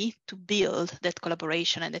HRP to build that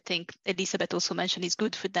collaboration. And I think Elizabeth also mentioned it's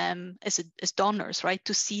good for them as donors, right,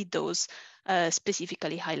 to see those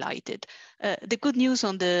specifically highlighted. The good news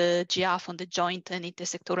on the GIAF, on the Joint and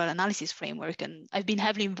Intersectoral Analysis Framework, and I've been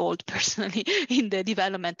heavily involved personally in the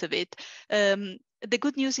development of it. The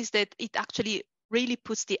good news is that it actually really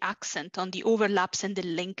puts the accent on the overlaps and the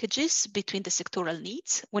linkages between the sectoral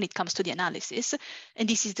needs when it comes to the analysis. And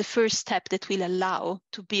this is the first step that will allow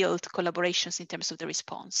to build collaborations in terms of the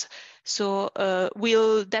response. So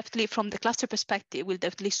we'll definitely, from the cluster perspective, we'll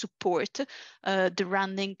definitely support the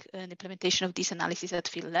running and implementation of this analysis at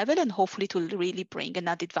field level, and hopefully it will really bring an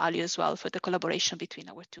added value as well for the collaboration between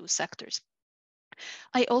our two sectors.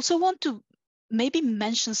 I also want to maybe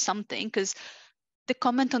mention something, because the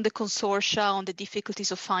comment on the consortia, on the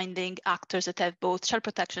difficulties of finding actors that have both child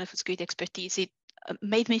protection and food security expertise, it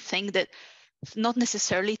made me think that Not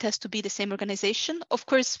necessarily it has to be the same organization. Of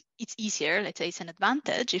course, it's easier, let's say it's an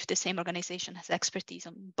advantage if the same organization has expertise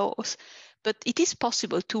on both, but it is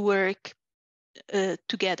possible to work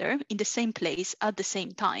together in the same place at the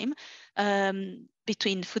same time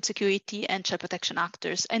between food security and child protection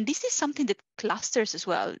actors. And this is something that clusters as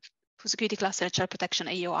well, food security cluster and child protection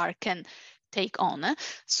AOR can take on.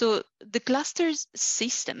 So the clusters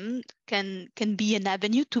system can be an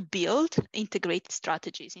avenue to build integrated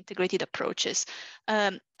strategies, integrated approaches.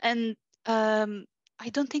 I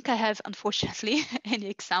don't think I have, unfortunately, any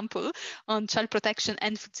example on child protection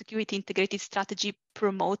and food security integrated strategy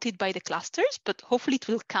promoted by the clusters, but hopefully it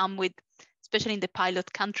will come with, especially in the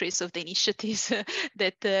pilot countries of the initiatives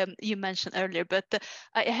that you mentioned earlier. But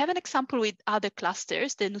I have an example with other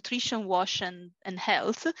clusters, the nutrition, wash, and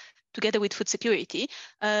health, together with food security.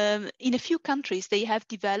 In a few countries, they have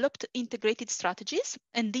developed integrated strategies,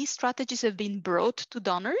 and these strategies have been brought to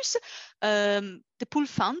donors. The pool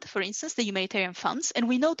fund, for instance, the humanitarian funds, and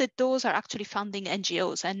we know that those are actually funding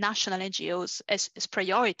NGOs and national NGOs as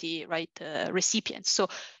priority, right, recipients. So,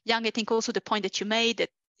 Yang, I think also the point that you made that,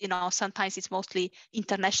 you know, sometimes it's mostly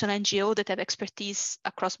international NGO that have expertise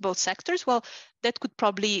across both sectors. Well, that could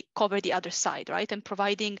probably cover the other side, right? And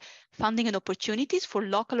providing funding and opportunities for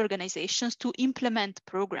local organizations to implement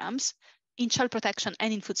programs in child protection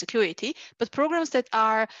and in food security, but programs that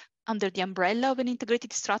are under the umbrella of an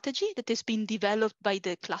integrated strategy that has been developed by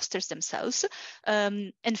the clusters themselves,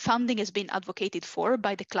 and funding has been advocated for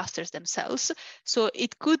by the clusters themselves. So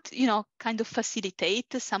it could, you know, kind of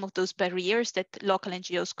facilitate some of those barriers that local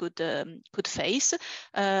NGOs could face,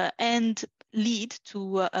 and lead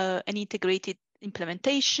to an integrated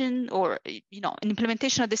implementation, or, you know, an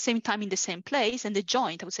implementation at the same time in the same place, and the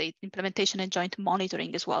joint, I would say, implementation and joint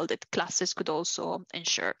monitoring as well that clusters could also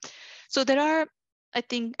ensure. So there are, I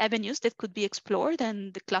think, avenues that could be explored,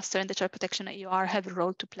 and the cluster and the child protection AOR have a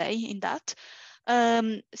role to play in that.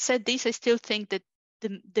 Said this, I still think that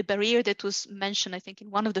the barrier that was mentioned, I think, in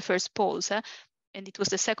one of the first polls, and it was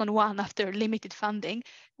the second one after limited funding,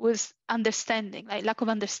 was understanding, like lack of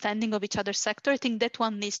understanding of each other's sector. I think that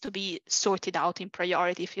one needs to be sorted out in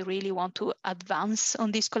priority if you really want to advance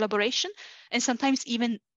on this collaboration. And sometimes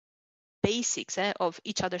even basics of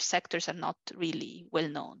each other's sectors are not really well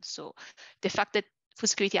known. So the fact that food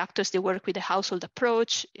security actors, they work with a household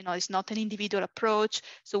approach, you know, it's not an individual approach.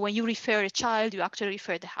 So when you refer a child, you actually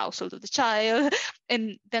refer the household of the child.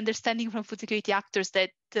 And the understanding from food security actors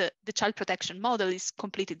that the child protection model is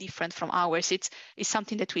completely different from ours, it's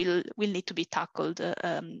something that will need to be tackled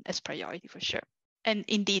as priority for sure. And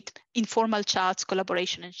indeed, informal chats,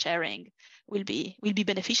 collaboration and sharing will be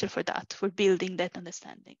beneficial for that, for building that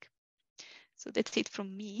understanding. So that's it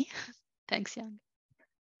from me. Thanks, Yang.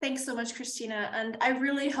 Thanks so much, Christina. And I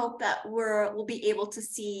really hope that we'll be able to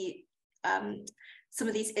see some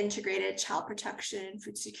of these integrated child protection and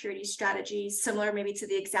food security strategies, similar maybe to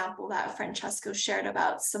the example that Francesco shared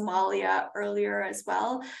about Somalia earlier as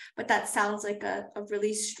well. But that sounds like a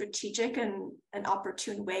really strategic and an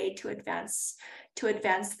opportune way to advance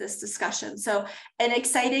this discussion. So an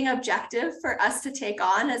exciting objective for us to take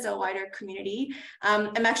on as a wider community.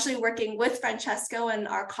 I'm actually working with Francesco and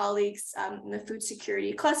our colleagues in the food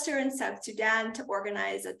security cluster in South Sudan to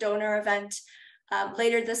organize a donor event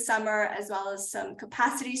later this summer, as well as some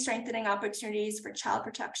capacity strengthening opportunities for child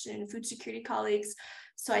protection and food security colleagues.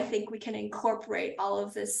 So I think we can incorporate all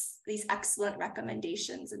of these excellent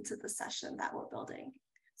recommendations into the session that we're building.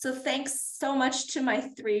 So thanks so much to my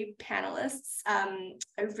three panelists. I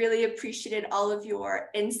really appreciated all of your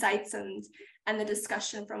insights and the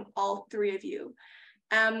discussion from all three of you.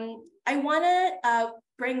 I want to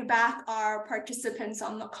bring back our participants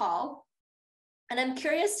on the call. And I'm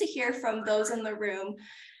curious to hear from those in the room.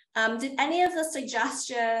 Did any of the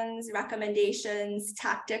suggestions, recommendations,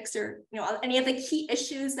 tactics, or any of the key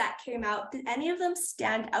issues that came out, did any of them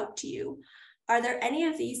stand out to you? Are there any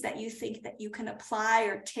of these that you think that you can apply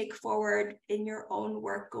or take forward in your own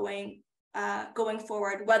work going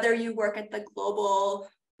forward, whether you work at the global,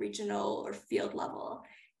 regional, or field level?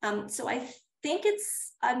 So I think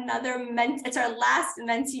it's it's our last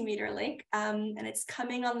Mentimeter link, and it's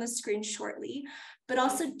coming on the screen shortly, but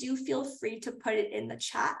also do feel free to put it in the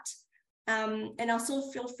chat. And also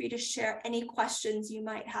feel free to share any questions you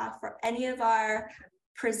might have for any of our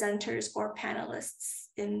presenters or panelists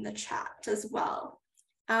in the chat as well.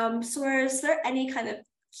 So is there any kind of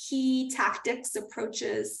key tactics,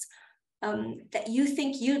 approaches that you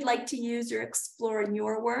think you'd like to use or explore in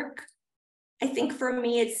your work? I think for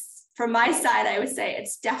me, from my side, I would say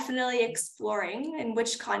it's definitely exploring in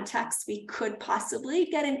which context we could possibly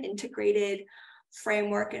get an integrated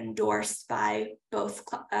framework endorsed by both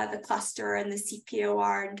the cluster and the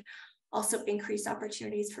CPOR, and also increase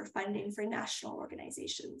opportunities for funding for national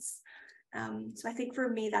organizations. So I think for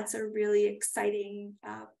me, that's a really exciting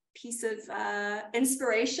piece of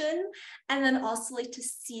inspiration, and then also like to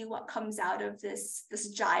see what comes out of this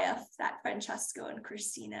GIAF that Francesco and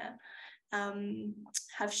Christina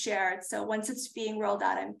have shared. So once it's being rolled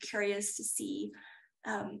out, I'm curious to see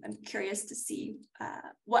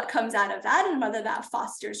what comes out of that and whether that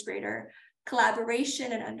fosters greater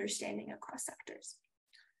collaboration and understanding across sectors.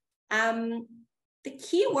 The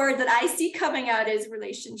key word that I see coming out is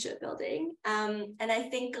relationship building. And I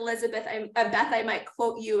think Elizabeth, Beth, I might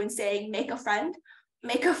quote you in saying, make a friend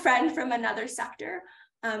from another sector.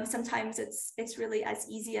 Sometimes it's really as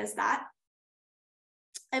easy as that.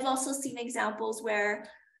 I've also seen examples where,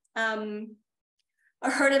 or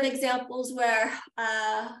heard of examples where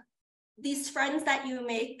these friends that you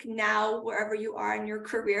make now, wherever you are in your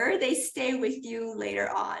career, they stay with you later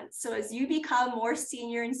on. So as you become more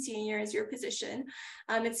senior and senior as your position,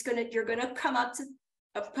 you're gonna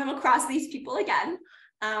come across these people again,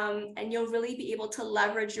 and you'll really be able to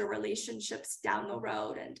leverage your relationships down the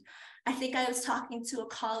road. And I think I was talking to a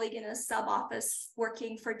colleague in a sub office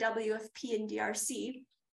working for WFP in DRC,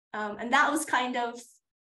 and that was kind of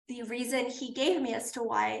the reason he gave me as to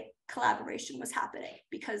why collaboration was happening,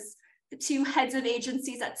 because the two heads of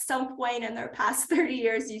agencies at some point in their past 30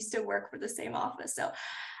 years used to work for the same office. So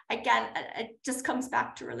again, it just comes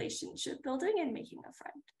back to relationship building and making a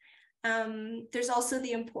friend. There's also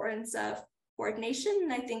the importance of coordination,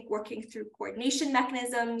 and I think working through coordination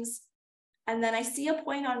mechanisms. And then I see a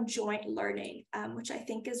point on joint learning, which I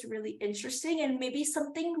think is really interesting and maybe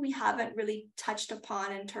something we haven't really touched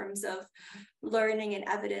upon in terms of learning and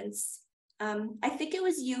evidence. I think it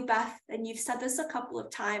was you, Beth, and you've said this a couple of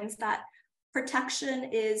times, that protection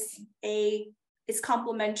is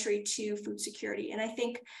complementary to food security. And I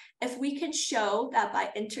think if we can show that by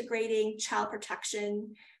integrating child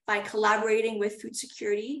protection, by collaborating with food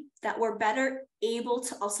security, that we're better able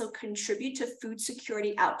to also contribute to food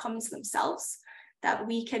security outcomes themselves, that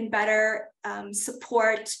we can better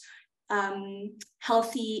support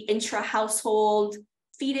healthy intra-household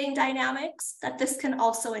feeding dynamics, that this can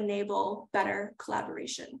also enable better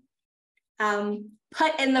collaboration.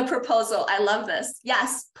 Put in the proposal. I love this.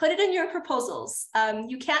 Yes, put it in your proposals.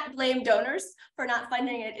 You can't blame donors for not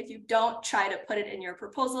funding it if you don't try to put it in your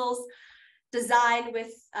proposals. Design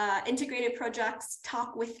with integrated projects,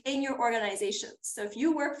 talk within your organizations. So if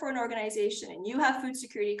you work for an organization and you have food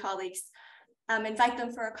security colleagues, invite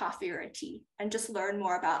them for a coffee or a tea and just learn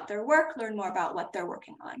more about their work, learn more about what they're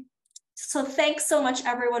working on. So thanks so much,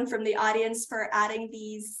 everyone from the audience, for adding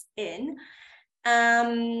these in.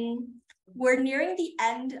 We're nearing the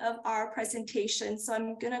end of our presentation, so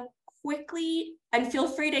I'm gonna quickly, and feel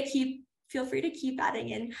free to keep adding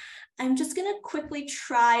in. I'm just gonna quickly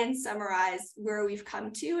try and summarize where we've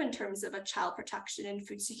come to in terms of a child protection and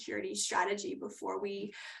food security strategy before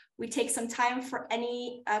we take some time for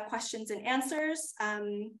any questions and answers,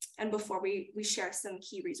 and before we share some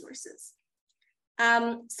key resources.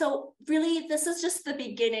 So really, this is just the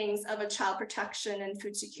beginnings of a child protection and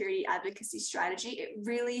food security advocacy strategy. It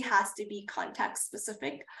really has to be context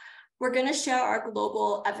specific. We're going to share our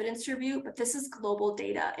global evidence review, but this is global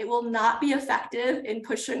data. It will not be effective in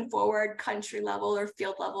pushing forward country level or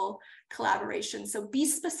field level collaboration. So be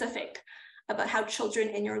specific about how children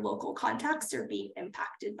in your local context are being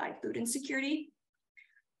impacted by food insecurity.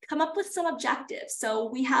 Come up with some objectives. So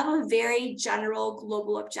we have a very general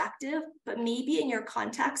global objective, but maybe in your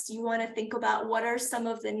context, you want to think about what are some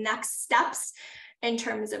of the next steps in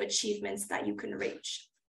terms of achievements that you can reach.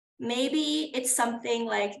 Maybe it's something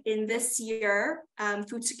like in this year,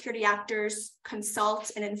 food security actors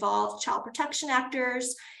consult and involve child protection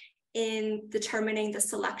actors in determining the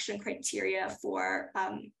selection criteria for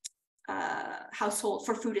household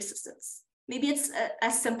for food assistance. Maybe it's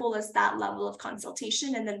as simple as that level of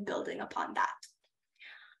consultation and then building upon that.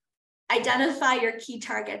 Identify your key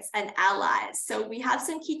targets and allies. So we have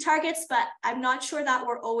some key targets, but I'm not sure that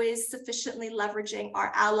we're always sufficiently leveraging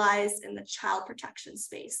our allies in the child protection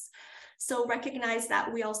space. So recognize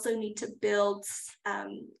that we also need to build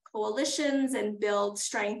coalitions and build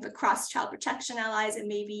strength across child protection allies, and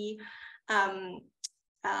maybe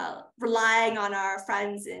relying on our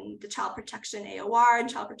friends in the child protection AOR and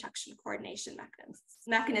child protection coordination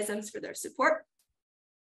mechanisms for their support.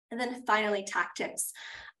 And then finally, tactics.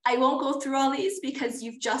 I won't go through all these because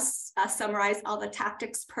you've just summarized all the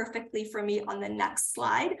tactics perfectly for me on the next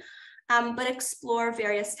slide, but explore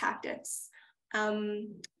various tactics.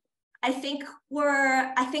 I think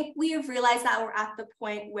we have realized that we're at the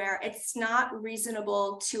point where it's not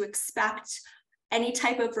reasonable to expect any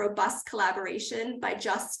type of robust collaboration by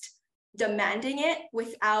just demanding it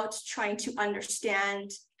without trying to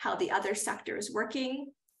understand how the other sector is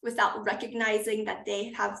working, without recognizing that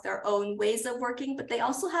they have their own ways of working, but they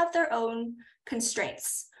also have their own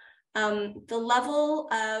constraints. The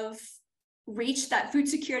level of reach that food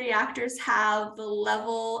security actors have, the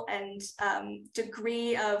level and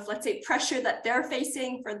degree of, let's say, pressure that they're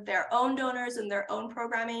facing for their own donors and their own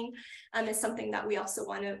programming is something that we also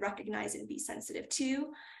want to recognize and be sensitive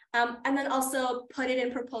to. And then also put it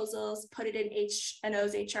in proposals, put it in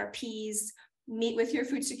HNOs, HRPs, meet with your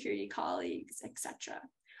food security colleagues, etc.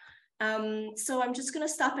 So I'm just going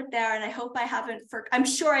to stop it there, and I hope I haven't, I'm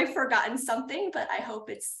sure I've forgotten something, but I hope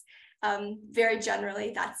it's very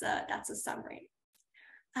generally, that's a summary.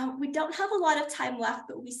 We don't have a lot of time left,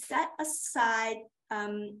 but we set aside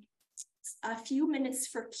a few minutes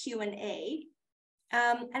for Q&A.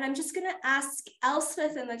 And I'm just going to ask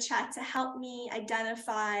Elspeth in the chat to help me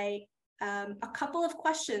identify a couple of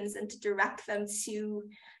questions and to direct them to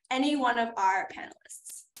any one of our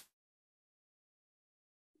panelists.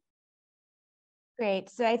 Great.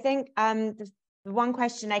 So I think the one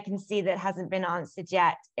question I can see that hasn't been answered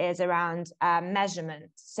yet is around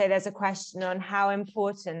measurement. So there's a question on how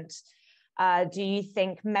important do you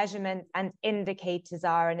think measurement and indicators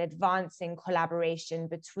are in advancing collaboration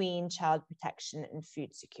between child protection and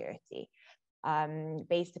food security?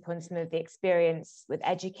 Based upon some of the experience with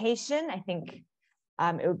education, I think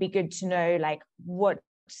it would be good to know like what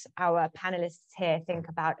our panelists here think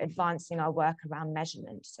about advancing our work around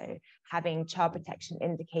measurement. So having child protection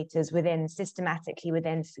indicators systematically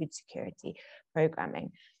within food security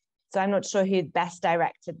programming. So I'm not sure who best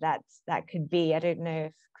directed that could be. I don't know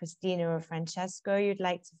if Christina or Francesco, you'd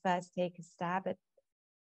like to first take a stab at.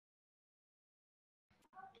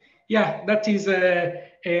 Yeah, that is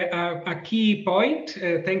a key point.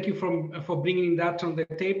 Thank you for bringing that to the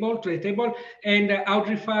table. And I would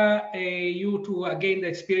refer you to, again, the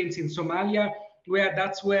experience in Somalia, where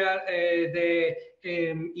the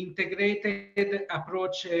integrated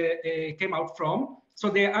approach came out from. So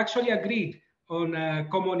they actually agreed on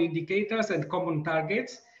common indicators and common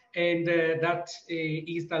targets. And that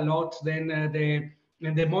eased a lot then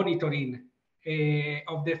the monitoring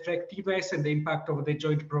of the effectiveness and the impact of the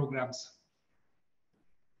joint programs.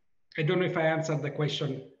 I don't know if I answered the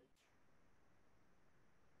question.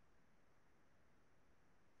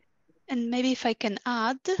 And maybe if I can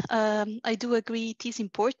add, I do agree it is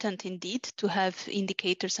important indeed to have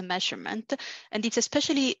indicators and measurement. And it's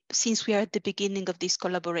especially since we are at the beginning of this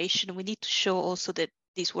collaboration, we need to show also that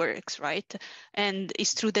this works, right? And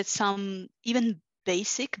it's true that some even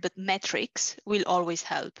basic but metrics will always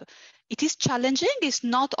help. It is challenging. It's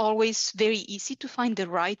not always very easy to find the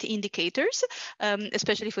right indicators,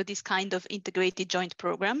 especially for this kind of integrated joint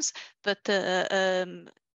programs, but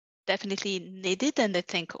definitely needed. And I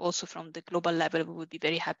think also from the global level, we would be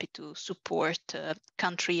very happy to support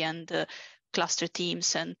country and cluster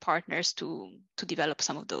teams and partners to develop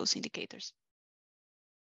some of those indicators.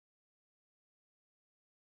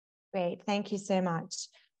 Great, thank you so much.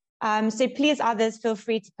 So please, others, feel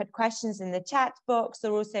free to put questions in the chat box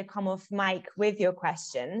or also come off mic with your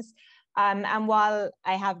questions. And while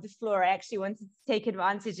I have the floor, I actually wanted to take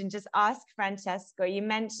advantage and just ask Francesco, you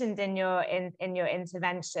mentioned in your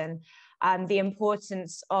intervention the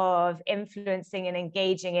importance of influencing and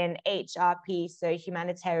engaging in HRP, so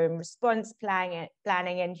humanitarian response planning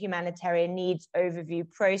and humanitarian needs overview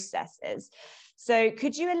processes. So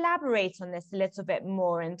could you elaborate on this a little bit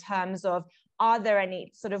more in terms of, are there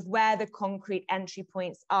any sort of where the concrete entry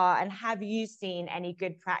points are, and have you seen any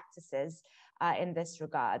good practices in this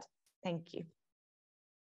regard? Thank you.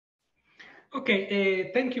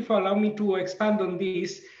 Okay, thank you for allowing me to expand on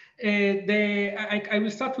this. I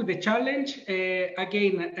will start with the challenge.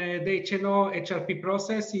 Again, the HNO HRP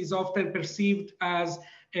process is often perceived as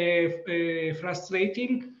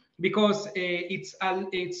frustrating because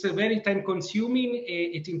it's very time consuming.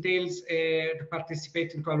 It entails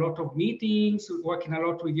participating to a lot of meetings, working a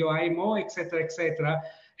lot with your IMO, etc., etc.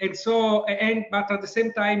 And so, but at the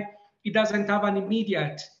same time, it doesn't have an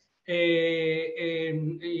immediate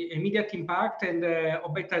impact and a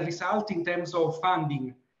better result in terms of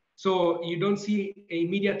funding. So you don't see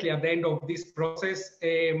immediately at the end of this process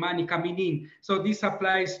money coming in. So this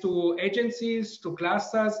applies to agencies, to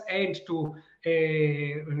clusters, and to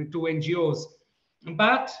NGOs.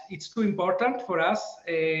 But it's too important for us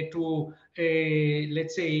to,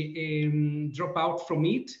 let's say, drop out from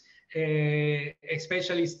it,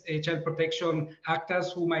 especially child protection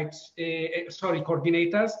actors who might,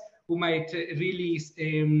 coordinators who might really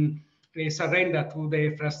surrender to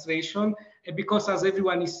the frustration, because as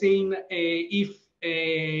everyone is saying, if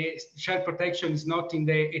child protection is not in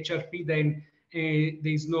the HRP, then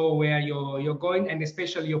there's nowhere you're going, and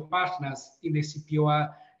especially your partners in the CPOR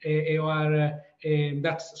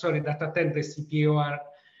that attend the CPOR.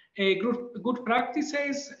 Good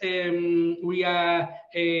practices. We are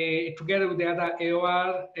together with the other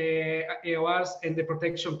AORs and the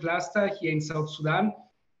protection cluster here in South Sudan.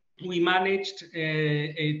 We managed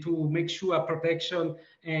to make sure protection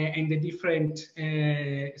and the different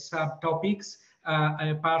subtopics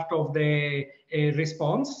are part of the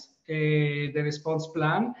response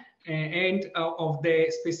plan and of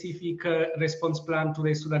the specific response plan to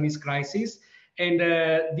the Sudanese crisis. And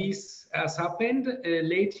this has happened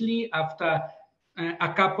lately after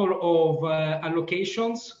a couple of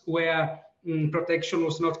allocations where protection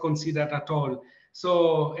was not considered at all.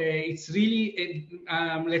 So it's really,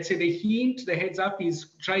 let's say the heads up is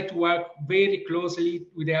try to work very closely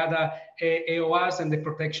with the other AORs and the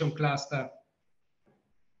protection cluster.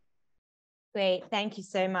 Great, thank you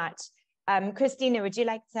so much. Christina, would you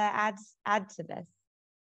like to add to this?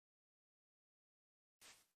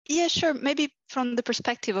 Yeah, sure. Maybe from the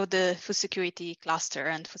perspective of the food security cluster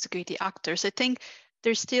and food security actors, I think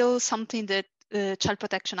there's still something that child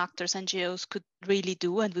protection actors, NGOs could really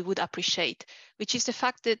do and we would appreciate, which is the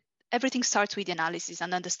fact that everything starts with the analysis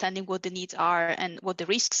and understanding what the needs are and what the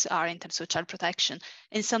risks are in terms of child protection.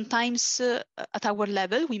 And sometimes at our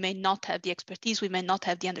level, we may not have the expertise, we may not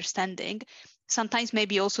have the understanding. Sometimes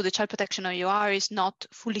maybe also the child protection AOR is not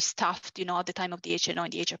fully staffed, at the time of the HNO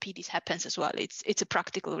and the HRP, this happens as well. It's a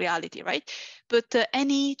practical reality, right? But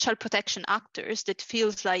any child protection actors that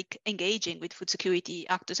feels like engaging with food security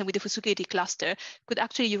actors and with the food security cluster could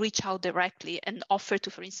actually reach out directly and offer to,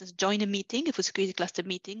 for instance, join a meeting, a food security cluster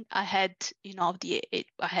meeting ahead,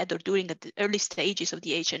 ahead or during the early stages of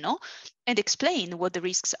the HNO, and explain what the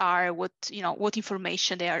risks are, what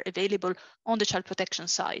information they are available on the child protection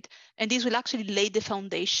side. And this will actually lay the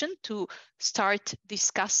foundation to start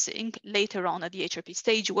discussing later on at the HRP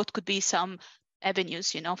stage what could be some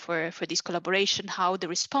avenues, for this collaboration, how the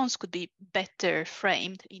response could be better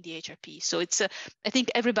framed in the HRP. So it's, I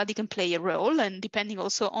think everybody can play a role, and depending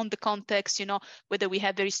also on the context, whether we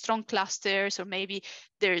have very strong clusters or maybe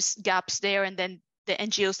there's gaps there, and then the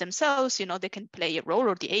NGOs themselves, they can play a role,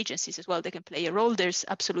 or the agencies as well, they can play a role. There's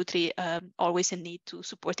absolutely always a need to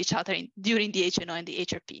support each other during the HNO and the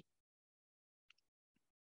HRP.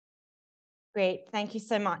 Great, thank you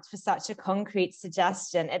so much for such a concrete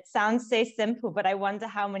suggestion. It sounds so simple, but I wonder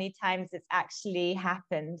how many times it's actually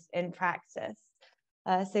happened in practice.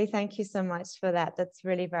 So thank you so much for that. That's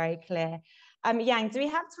really very clear. Yang, do we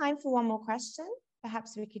have time for one more question?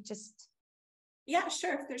 Perhaps we could just... Yeah,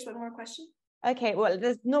 sure, if there's one more question. Okay, well,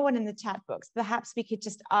 there's no one in the chat box. Perhaps we could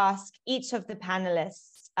just ask each of the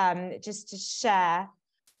panelists just to share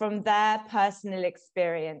from their personal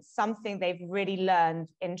experience something they've really learned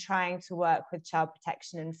in trying to work with child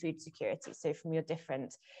protection and food security. So from your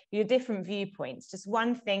different viewpoints, just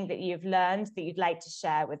one thing that you've learned that you'd like to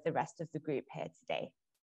share with the rest of the group here today.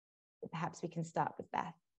 Perhaps we can start with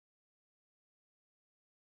Beth.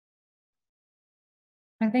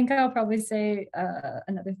 I think I'll probably say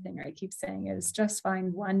another thing I keep saying is just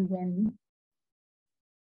find one win.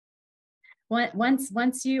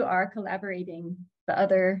 Once you are collaborating, the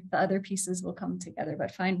other pieces will come together,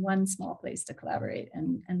 but find one small place to collaborate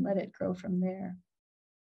and let it grow from there.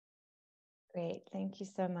 Great, thank you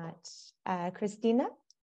so much. Christina?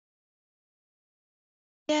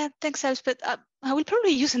 Yeah, thanks, Elspeth. I will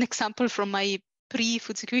probably use an example from my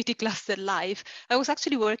pre-food security cluster life. I was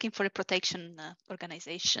actually working for a protection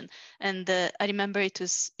organization. And I remember it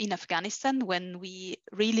was in Afghanistan when we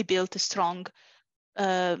really built a strong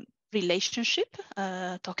relationship,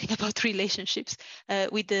 talking about relationships,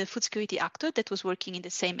 with the food security actor that was working in the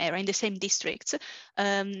same area, in the same districts.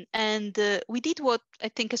 And we did what I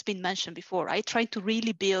think has been mentioned before. I tried to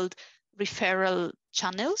really build referral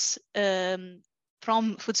channels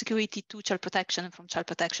from food security to child protection and from child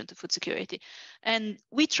protection to food security. And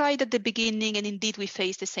we tried at the beginning, and indeed we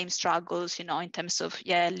faced the same struggles, in terms of,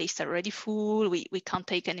 lists are already full, we can't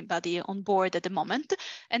take anybody on board at the moment.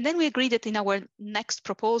 And then we agreed that in our next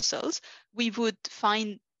proposals, we would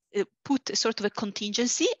put a sort of a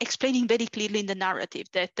contingency explaining very clearly in the narrative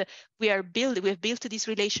that we have built this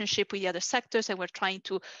relationship with the other sectors, and we're trying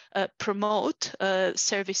to promote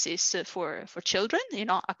services for children,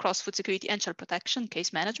 across food security and child protection,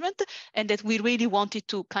 case management, and that we really wanted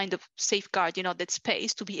to kind of safeguard, that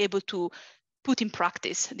space to be able to put in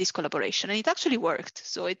practice this collaboration, and it actually worked.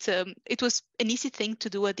 So it was an easy thing to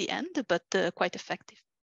do at the end, but quite effective.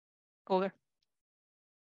 cover.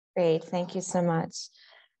 Great, thank you so much.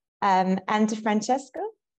 And Francesco?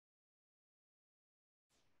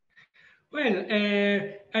 Well,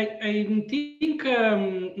 I think,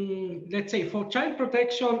 let's say, for child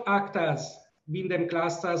protection actors, being them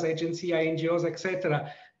clusters, agency, NGOs,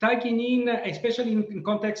 etc., tagging in, especially in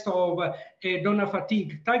context of donor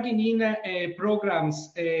fatigue, tagging in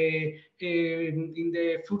programs in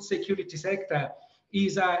the food security sector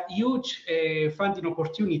is a huge funding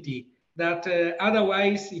opportunity that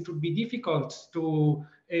otherwise it would be difficult to,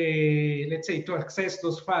 let's say, to access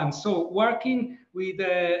those funds. So working with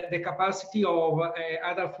the capacity of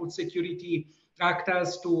other food security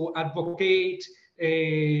actors to advocate,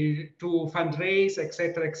 to fundraise,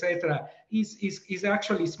 etc., is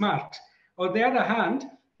actually smart. On the other hand,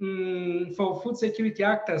 for food security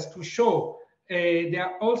actors to show they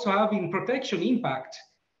are also having protection impact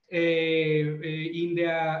in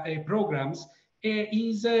their programs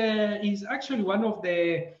is actually one of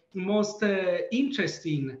the most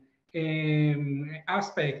interesting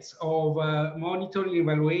aspects of monitoring,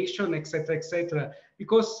 evaluation, etc.,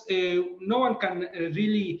 because no one can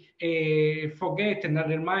really forget and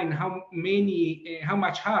undermine how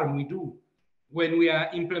much harm we do when we are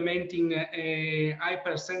implementing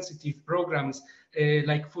hypersensitive programs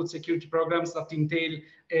like food security programs that entail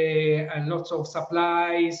lots of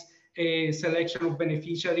supplies, selection of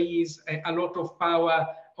beneficiaries, a lot of power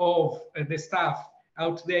of the staff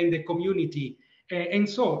out there in the community. And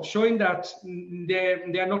so showing that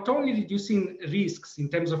they are not only reducing risks in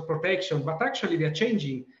terms of protection, but actually they're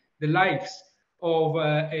changing the lives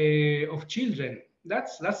of children.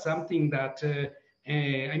 That's something that,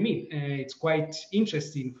 I mean, it's quite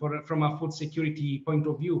interesting from a food security point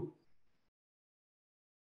of view.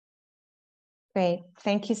 Great,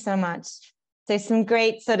 thank you so much. So some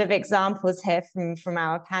great sort of examples here from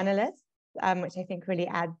our panelists, which I think really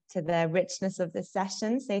add to the richness of this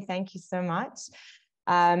session. So thank you so much.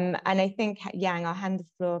 And I think, Yang, I'll hand the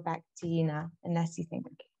floor back to you now, unless you think.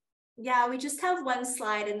 Yeah, we just have one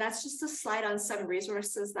slide, and that's just a slide on some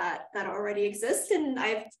resources that already exist. And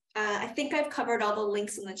I think I've covered all the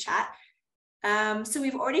links in the chat. So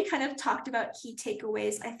we've already kind of talked about key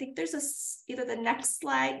takeaways. I think there's either the next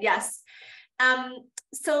slide. Yes.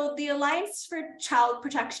 So the Alliance for Child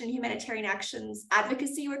Protection and Humanitarian Actions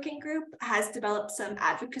Advocacy Working Group has developed some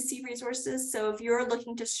advocacy resources. So if you're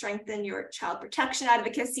looking to strengthen your child protection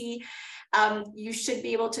advocacy, you should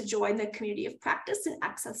be able to join the community of practice and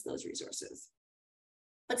access those resources.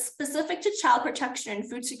 But specific to child protection and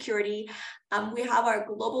food security, we have our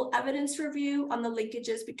global evidence review on the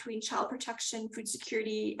linkages between child protection, food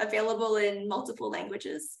security, available in multiple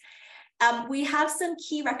languages. We have some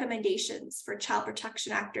key recommendations for child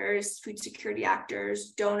protection actors, food security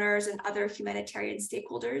actors, donors, and other humanitarian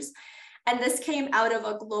stakeholders. And this came out of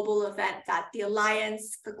a global event that the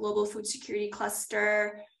Alliance, the Global Food Security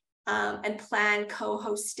Cluster, and Plan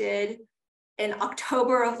co-hosted in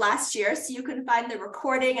October of last year. So you can find the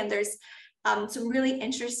recording, and there's some really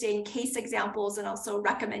interesting case examples and also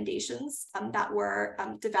recommendations that were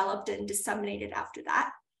developed and disseminated after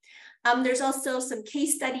that. There's also some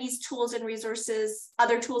case studies, tools and resources,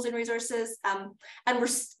 other tools and resources, and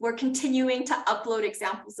we're continuing to upload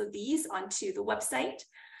examples of these onto the website.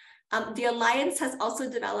 The Alliance has also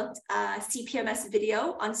developed a CPMS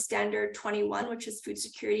video on Standard 21, which is food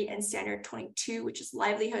security, and Standard 22, which is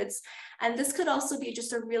livelihoods. And this could also be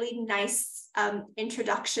just a really nice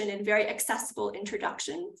introduction and very accessible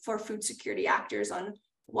introduction for food security actors on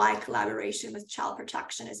why collaboration with child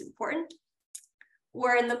protection is important.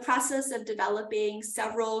 We're in the process of developing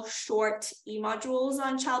several short e-modules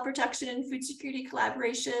on child protection and food security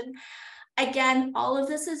collaboration. Again, all of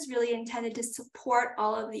this is really intended to support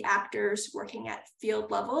all of the actors working at field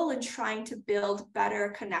level and trying to build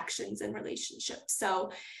better connections and relationships. So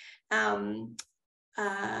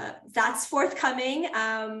that's forthcoming,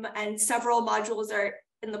 and several modules are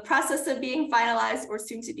in the process of being finalized or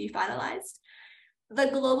soon to be finalized. The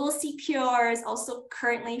Global CPR is also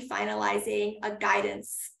currently finalizing a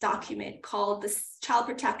guidance document called the Child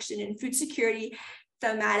Protection and Food Security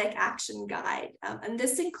Thematic Action Guide. And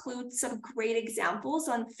this includes some great examples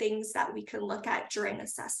on things that we can look at during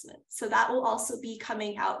assessment. So that will also be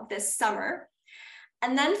coming out this summer.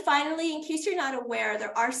 And then finally, in case you're not aware,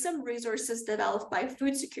 there are some resources developed by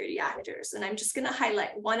food security actors. And I'm just going to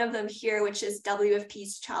highlight one of them here, which is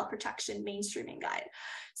WFP's Child Protection Mainstreaming Guide.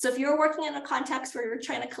 So if you're working in a context where you're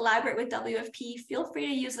trying to collaborate with WFP, feel free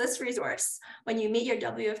to use this resource when you meet your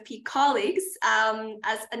WFP colleagues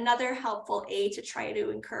as another helpful aid to try to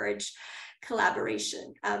encourage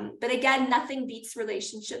collaboration. But again, nothing beats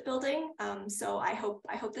relationship building. So I hope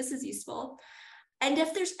this is useful. And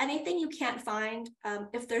if there's anything you can't find,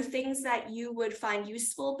 if there are things that you would find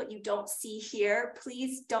useful but you don't see here,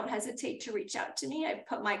 please don't hesitate to reach out to me. I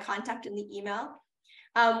put my contact in the email.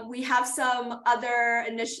 We have some other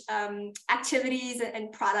activities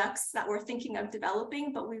and products that we're thinking of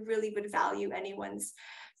developing, but we really would value anyone's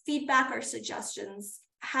feedback or suggestions.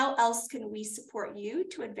 How else can we support you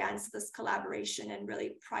to advance this collaboration and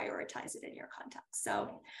really prioritize it in your context?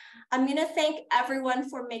 So I'm going to thank everyone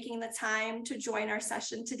for making the time to join our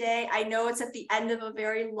session today. I know it's at the end of a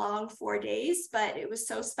very long 4 days, but it was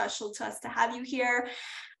so special to us to have you here.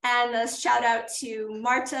 And a shout out to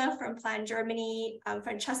Marta from Plan Germany,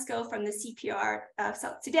 Francesco from the CPR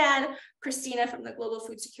South Sudan, Christina from the Global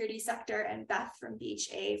Food Security Sector, and Beth from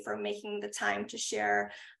BHA for making the time to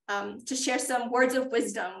share some words of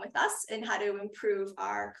wisdom with us in how to improve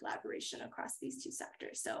our collaboration across these two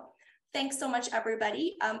sectors. So thanks so much,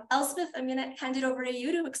 everybody. Elspeth, I'm going to hand it over to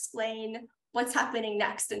you to explain what's happening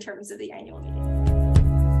next in terms of the annual meeting.